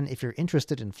can, if you're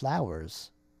interested in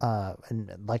flowers,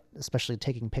 and like especially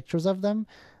taking pictures of them,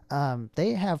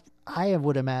 they have, I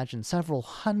would imagine, several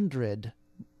hundred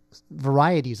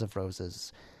varieties of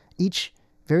roses, each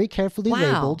very carefully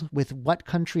labeled with what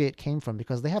country it came from,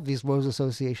 because they have these rose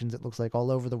associations, it looks like,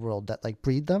 all over the world that like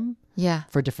breed them. Yeah.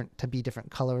 To be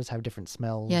different colors, have different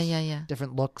smells. Yeah.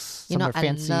 Different looks. Some are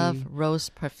fancy. I love rose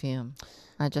perfume.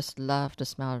 I just love the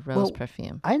smell of rose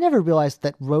perfume. I never realized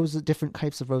that different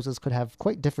types of roses could have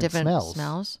quite different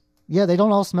smells. Yeah, they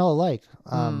don't all smell alike.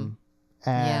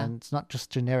 And it's not just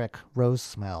generic rose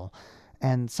smell.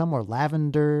 And some were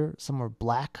lavender, some were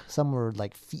black, some were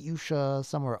like fuchsia,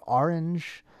 some were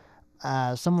orange.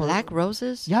 Some were black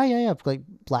roses? Yeah, like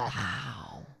black.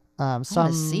 Wow.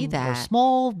 Some see that. were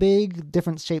small, big,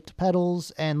 different shaped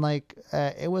petals, and like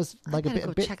it was like a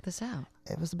bit. Check this out.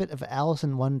 It was a bit of Alice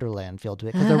in Wonderland feel to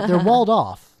it, because they're walled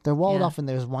off. They're walled off, and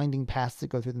there's winding paths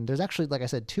that go through them. There's actually, like I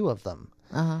said, 2 of them,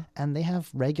 and they have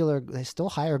they still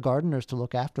hire gardeners to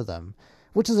look after them,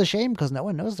 which is a shame because no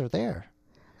one knows they're there.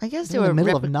 I guess they're in the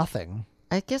middle of nothing.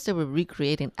 I guess they were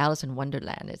recreating Alice in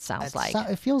Wonderland. It sounds like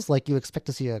it feels like you expect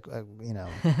to see a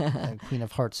Queen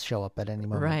of Hearts show up at any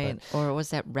moment, right? Or was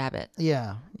that rabbit?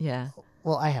 Yeah.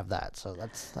 Well, I have that, so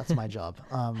that's my job.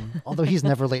 Although he's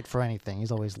never late for anything,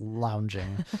 he's always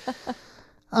lounging.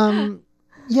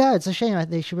 Yeah, it's a shame.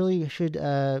 They should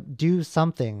do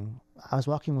something. I was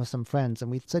walking with some friends, and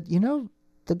we said,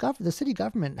 the city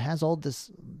government has all this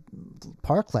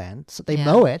parkland, so they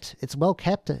mow it. It's well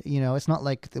kept. It's not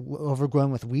like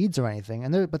overgrown with weeds or anything.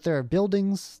 But there are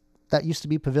buildings that used to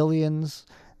be pavilions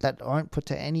that aren't put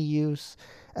to any use.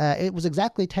 It was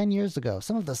exactly 10 years ago.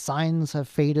 Some of the signs have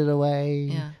faded away.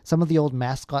 Yeah. Some of the old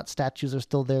mascot statues are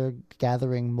still there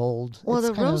gathering mold. Well,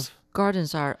 the rose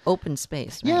gardens are open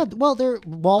space, right? Yeah, well, they're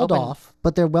walled off,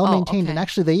 but they're well maintained. And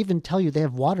actually, they even tell you they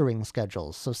have watering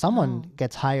schedules. So someone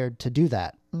gets hired to do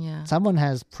that. Yeah. Someone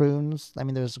has prunes. I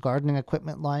mean, there's gardening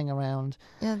equipment lying around.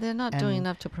 Yeah, they're not doing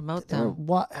enough to promote them.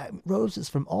 Roses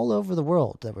from all over the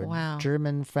world. There were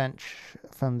German, French,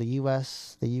 from the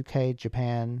U.S., the U.K.,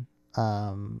 Japan.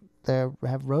 They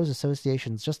have rose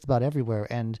associations just about everywhere,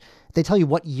 and they tell you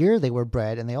what year they were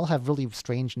bred, and they all have really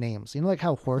strange names. Like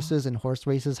how horses and horse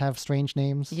races have strange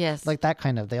names? Yes. Like that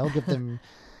kind of. They all give them...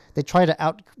 They try to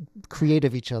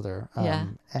out-creative each other.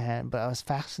 But I was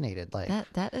fascinated. Like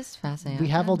that is fascinating. We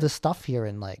have all this stuff here,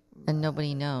 and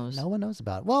nobody knows. No one knows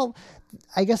about it. Well,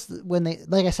 I guess when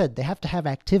like I said, they have to have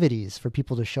activities for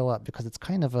people to show up, because it's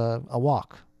kind of a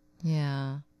walk.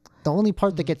 Yeah. The only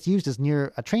part that gets used is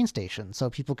near a train station, so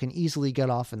people can easily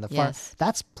get off in the front. Yes.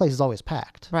 That place is always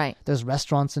packed. Right. There's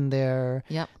restaurants in there.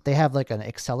 Yep. They have like an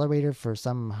accelerator for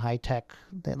some high tech.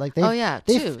 Two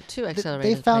accelerators.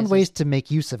 They found ways to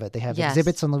make use of it. They have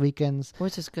exhibits on the weekends,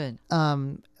 which is good.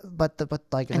 But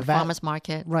the farmers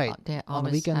market, right? They on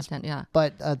the weekends, yeah.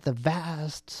 But the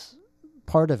vast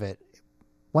part of it,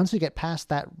 once we get past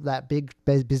that big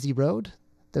busy road,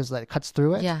 it cuts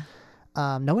through it. Yeah.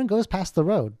 No one goes past the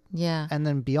road. Yeah. And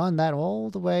then beyond that, all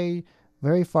the way,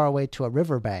 very far away to a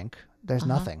riverbank, there's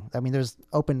nothing. I mean, there's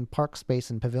open park space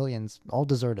and pavilions, all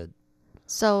deserted.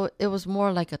 So it was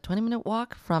more like a 20-minute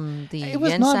walk from the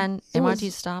Yansan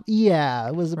MRT stop? Yeah,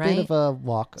 it was a bit of a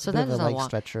walk. So that is a walk.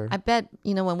 Stretcher. I bet,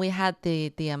 when we had the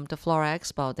Flora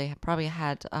Expo, they probably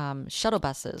had shuttle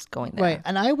buses going there. Right,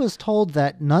 and I was told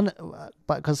that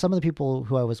because some of the people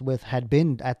who I was with had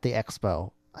been at the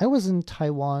expo. I was in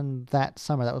Taiwan that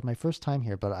summer. That was my first time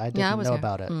here, but I didn't know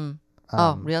about it.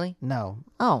 Oh, really? No.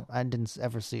 Oh. I didn't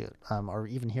ever see it or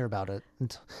even hear about it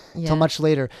until much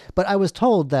later. But I was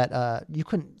told that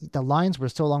the lines were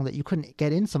so long that you couldn't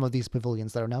get in some of these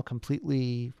pavilions that are now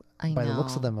completely, by the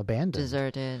looks of them, abandoned.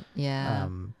 Deserted, yeah.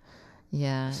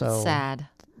 Yeah, so it's sad.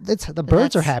 The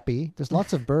birds are happy. There's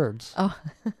lots of birds. Oh.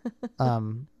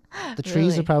 The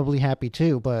trees are probably happy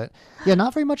too, but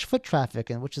not very much foot traffic,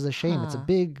 which is a shame. It's a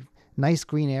big, nice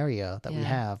green area that we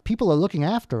have. People are looking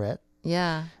after it.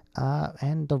 Yeah.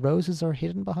 And the roses are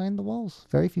hidden behind the walls.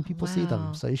 Very few people see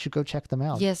them, so you should go check them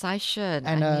out. Yes, I should.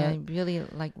 And I really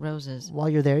like roses. While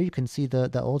you're there, you can see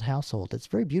the old household. It's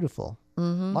very beautiful.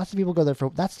 Mm-hmm. Lots of people go there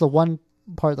that's the one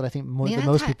part that I think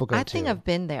most people go to. I think I've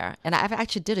been there, and I've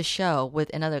actually did a show with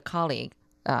another colleague.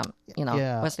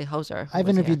 Wesley Hoser. I've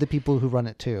interviewed the people who run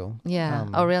it too. Yeah.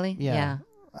 Oh, really? Yeah.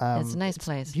 It's a nice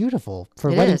place. It's beautiful for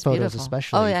wedding photos,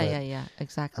 especially. Oh, yeah.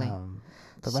 Exactly.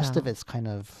 The rest of it's kind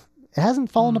of. It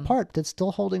hasn't fallen apart. It's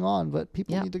still holding on, but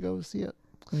people need to go see it.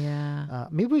 Yeah.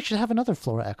 Maybe we should have another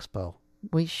Flora Expo.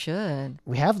 We should.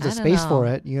 We have the space for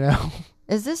it,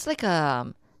 Is this like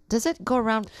does it go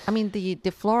around? I mean, the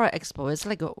Flora Expo is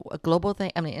like a global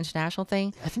thing. I mean, international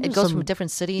thing. I think it goes from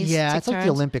different cities. Yeah, it's like the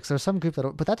Olympics. There's some group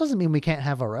but that doesn't mean we can't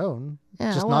have our own.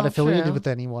 Yeah, just not affiliated with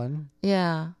anyone.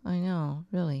 Yeah, I know,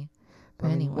 really.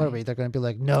 But anyway, what are we? They're going to be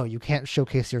like, no, you can't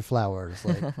showcase your flowers.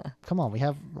 Like, come on, we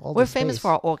have all. We're famous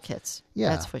for our orchids. Yeah,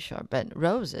 that's for sure. But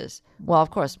roses, well, of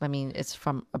course. I mean, it's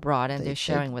from abroad, and they're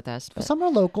sharing with us. But some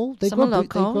are local. They grow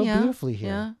beautifully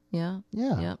here.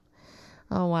 Yeah.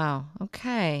 Oh wow.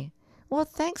 Okay. Well,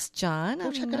 thanks, John.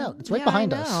 Go check it out. It's right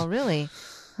behind us. Oh, really?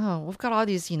 Oh, we've got all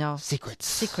these,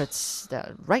 secrets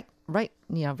that right, very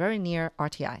near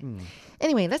RTI.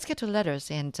 Anyway, let's get to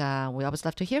letters, and we always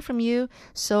love to hear from you.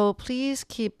 So please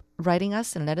keep writing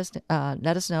us and let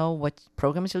us know what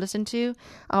programs you listen to.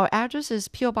 Our address is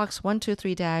PO Box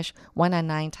 123-199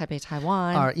 Taipei,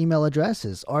 Taiwan. Our email address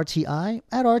is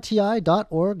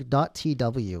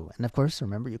rti@rti.org.tw. And of course,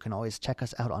 remember, you can always check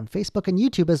us out on Facebook and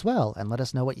YouTube as well, and let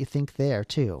us know what you think there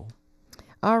too.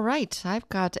 All right, I've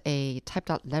got a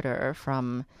typed out letter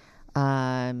from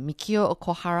Mikio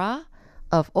Okuhara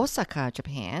of Osaka,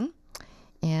 Japan.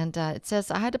 And it says,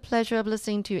 I had the pleasure of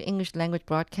listening to your English language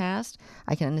broadcast.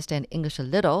 I can understand English a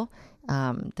little.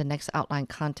 The next outline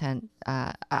content,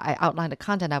 I outlined the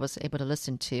content I was able to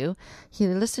listen to. He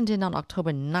listened in on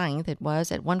October 9th. It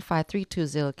was at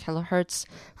 15320 kilohertz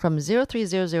from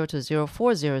 0300 to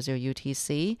 0400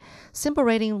 UTC. Simple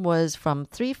rating was from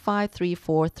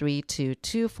 35343 to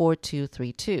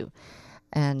 24232.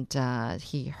 And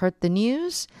he heard the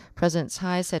news. President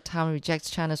Tsai said Taiwan rejects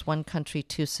China's one country,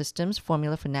 two systems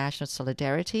formula for national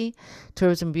solidarity.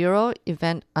 Tourism Bureau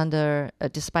event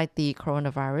despite the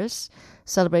coronavirus.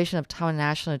 Celebration of Taiwan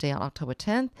National Day on October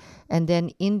 10th. And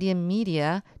then Indian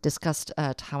media discussed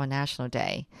Taiwan National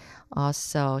Day.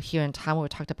 Also, here in Taiwan, we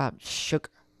talked about sugar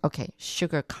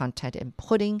content in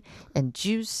pudding and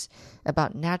juice,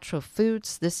 about natural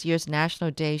foods, this year's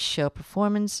National Day show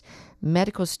performance,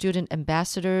 medical student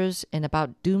ambassadors, and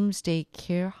about Doomsday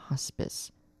Care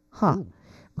Hospice. Ooh.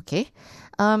 Okay.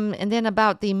 And then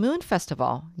about the Moon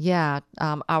Festival. Yeah,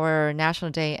 our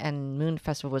National Day and Moon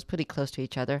Festival was pretty close to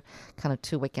each other, kind of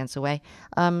 2 weekends away.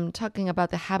 Talking about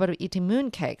the habit of eating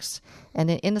mooncakes. And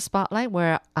then in the spotlight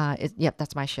where,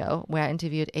 that's my show, where I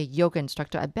interviewed a yoga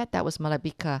instructor. I bet that was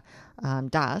Malabika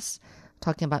Das,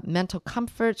 talking about mental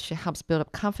comfort. She helps build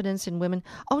up confidence in women.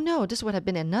 Oh, no, this would have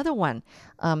been another one.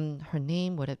 Her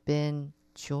name would have been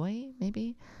Joy,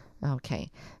 maybe? Okay.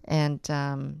 And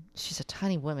she's a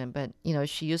tiny woman, but,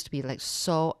 she used to be like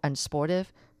so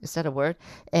unsportive. Is that a word?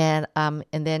 And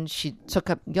then she took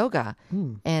up yoga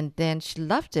and then she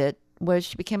loved it, where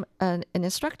she became an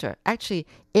instructor, actually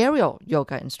aerial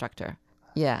yoga instructor.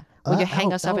 Yeah. When you hang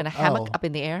yourself in a hammock up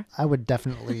in the air. I would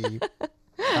definitely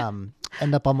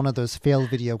end up on one of those fail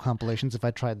video compilations if I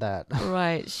tried that.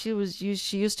 Right. She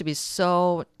used to be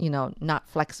so, not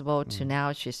flexible to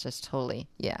now she's just totally,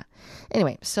 yeah.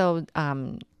 Anyway, so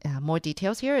more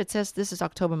details here. It says this is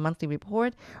October monthly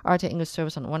report. RTI English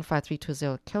service on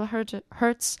 15320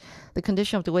 kilohertz. The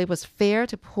condition of the wave was fair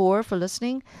to poor for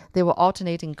listening. They were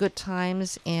alternating good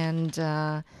times and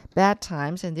bad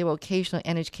times, and there were occasional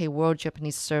NHK World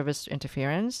Japanese Service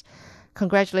interference.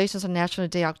 Congratulations on National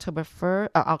Day, October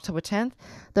 10th.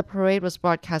 The parade was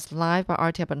broadcast live by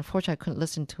RTI, but unfortunately I couldn't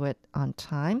listen to it on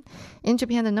time. In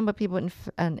Japan, the number of people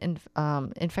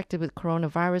infected with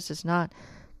coronavirus is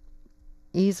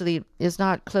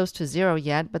not close to zero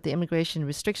yet, but the immigration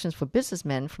restrictions for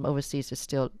businessmen from overseas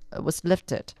was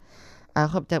lifted. I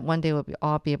hope that one day we'll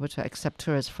all be able to accept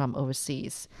tourists from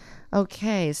overseas.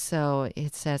 Okay, so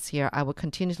it says here, I will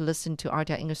continue to listen to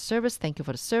RTI English service. Thank you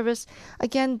for the service.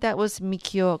 Again, that was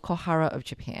Mikio Kohara of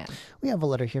Japan. We have a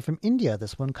letter here from India,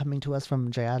 this one coming to us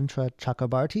from Jayantra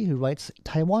Chakrabarti, who writes,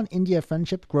 Taiwan-India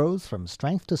friendship grows from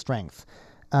strength to strength.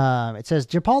 It says,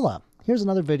 Japala, here's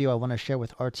another video I want to share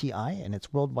with RTI and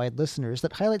its worldwide listeners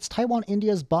that highlights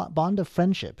Taiwan-India's bond of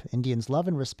friendship, Indians' love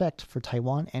and respect for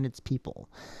Taiwan and its people.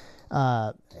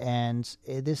 And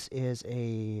this is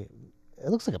it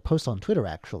looks like a post on Twitter,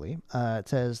 actually. It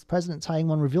says, President Tsai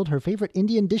Ing-wen revealed her favorite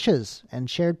Indian dishes and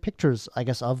shared pictures, I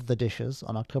guess, of the dishes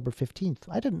on October 15th.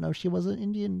 I didn't know she was an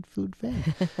Indian food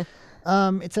fan.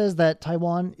 It says that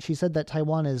she said that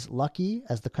Taiwan is lucky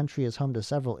as the country is home to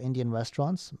several Indian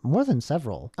restaurants, more than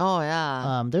several. Oh,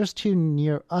 yeah. There's 2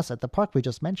 near us at the park we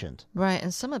just mentioned. Right,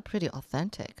 and some are pretty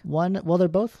authentic. They're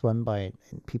both run by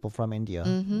people from India.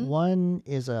 Mm-hmm. One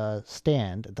is a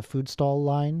stand at the food stall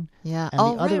line. Yeah.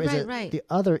 And the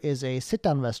other is a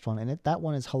sit-down restaurant, and that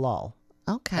one is halal.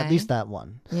 Okay. At least that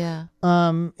one. Yeah.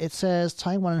 It says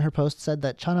Tsai Ing-wen in her post said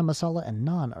that chana masala and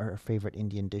naan are her favorite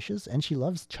Indian dishes, and she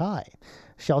loves chai.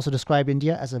 She also described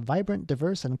India as a vibrant,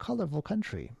 diverse, and colorful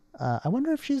country. I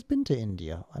wonder if she's been to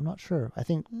India. I'm not sure. I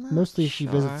think mostly she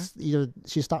visits,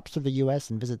 she stops through the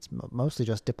U.S. and visits mostly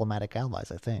just diplomatic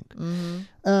allies, I think.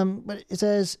 Mm-hmm. But it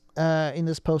says in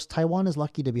this post, Taiwan is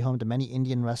lucky to be home to many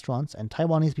Indian restaurants, and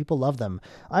Taiwanese people love them.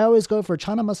 I always go for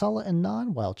chana masala and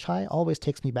naan, while chai always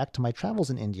takes me back to my travels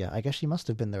in India. I guess she must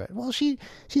have been there. Well, she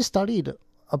studied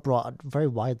abroad very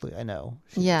widely, I know.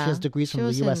 She has degrees from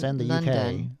the US and the London,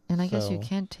 UK. And I guess you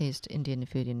can taste Indian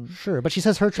food in Sure, but she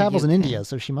says her travels in India,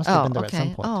 so she must have been there at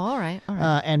some point. Oh, all right.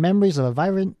 And memories of a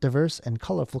vibrant, diverse, and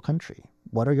colorful country.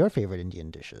 What are your favorite Indian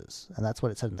dishes? And that's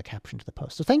what it said in the caption to the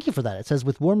post. So thank you for that. It says,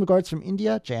 with warm regards from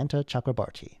India, Jayanta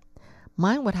Chakrabarti.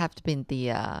 Mine would have to be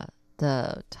the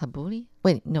tabbouleh.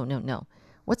 Wait, no.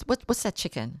 What's that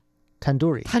chicken?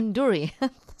 Tandoori.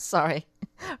 Sorry.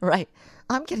 Right.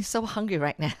 I'm getting so hungry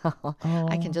right now.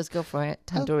 I can just go for it.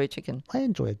 Tandoori chicken. I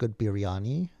enjoy a good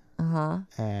biryani. Uh-huh.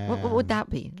 What would that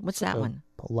be? What's that one?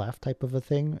 Pilaf type of a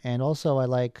thing. And also I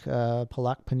like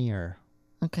palak paneer.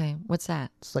 Okay. What's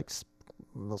that? It's like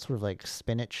sort of like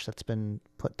spinach that's been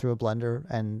put through a blender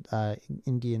and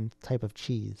Indian type of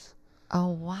cheese. Oh,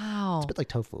 wow. It's a bit like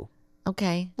tofu.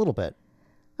 Okay. A little bit.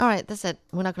 All right, that's it.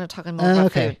 We're not going to talk more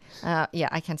about food. Yeah,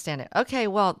 I can't stand it. Okay,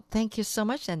 well, thank you so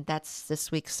much. And that's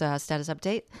this week's status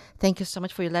update. Thank you so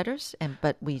much for your letters.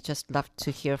 But we just love to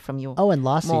hear from you. Oh, and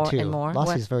lassi more too. And more.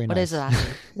 Lassi's very nice. What is lassi?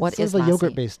 What is a lassi?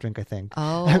 yogurt-based drink, I think.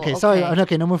 Oh, okay. Sorry.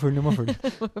 Okay, no more food.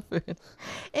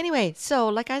 Anyway, so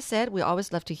like I said, we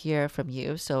always love to hear from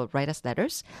you. So write us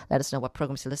letters. Let us know what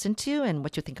programs you listen to and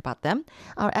what you think about them.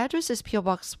 Our address is P.O.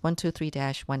 Box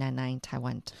 123-199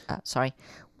 Taiwan.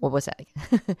 What was that?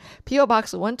 P.O.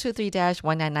 Box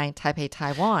 123-199 Taipei,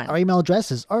 Taiwan. Our email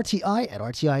address is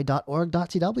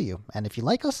rti@rti.org.tw. And if you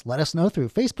like us, let us know through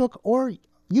Facebook or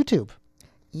YouTube.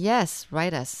 Yes,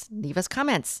 write us. Leave us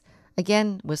comments.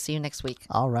 Again, we'll see you next week.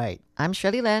 All right. I'm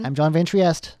Shirley Lin. I'm John Van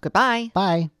Trieste. Goodbye.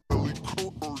 Bye.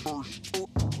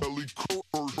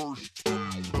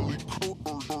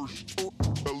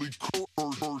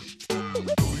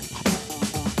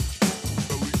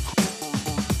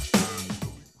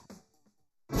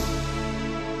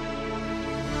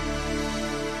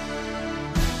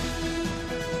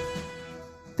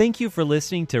 Thank you for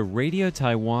listening to Radio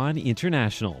Taiwan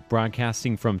International,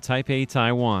 broadcasting from Taipei,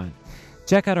 Taiwan.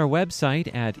 Check out our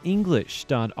website at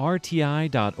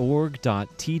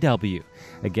english.rti.org.tw.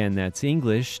 Again, that's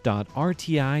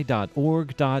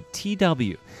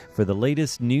english.rti.org.tw for the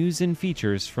latest news and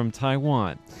features from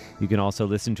Taiwan. You can also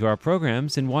listen to our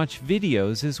programs and watch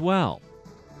videos as well.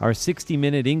 Our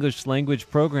 60-minute English language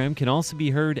program can also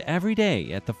be heard every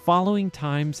day at the following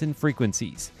times and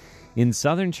frequencies. In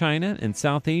southern China and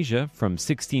South Asia from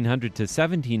 1600 to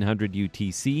 1700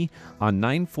 UTC on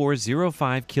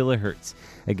 9405 kHz.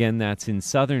 Again, that's in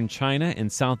southern China and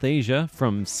South Asia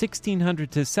from 1600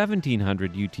 to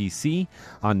 1700 UTC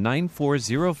on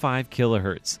 9405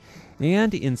 kHz.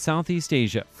 And in Southeast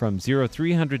Asia from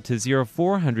 0300 to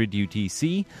 0400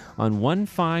 UTC on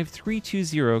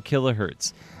 15320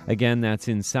 kHz. Again, that's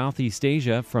in Southeast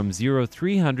Asia from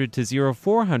 0300 to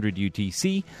 0400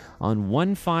 UTC on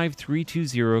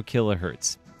 15320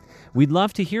 kHz. We'd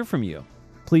love to hear from you.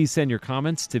 Please send your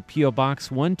comments to P.O. Box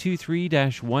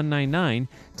 123-199,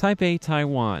 Taipei,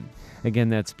 Taiwan. Again,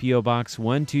 that's P.O. Box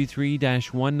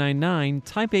 123-199,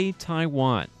 Taipei,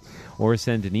 Taiwan. Or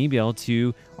send an email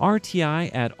to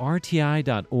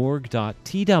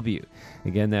rti@rti.org.tw.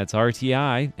 Again, that's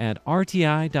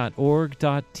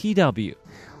rti@rti.org.tw.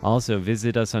 Also,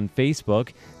 visit us on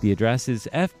Facebook. The address is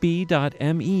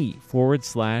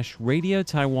fb.me/Radio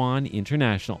Taiwan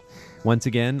International. Once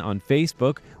again, on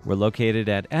Facebook, we're located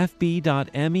at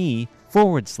fb.me/Radio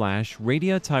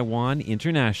Taiwan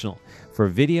International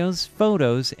for videos,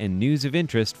 photos, and news of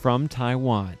interest from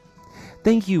Taiwan.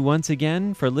 Thank you once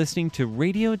again for listening to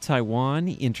Radio Taiwan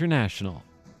International.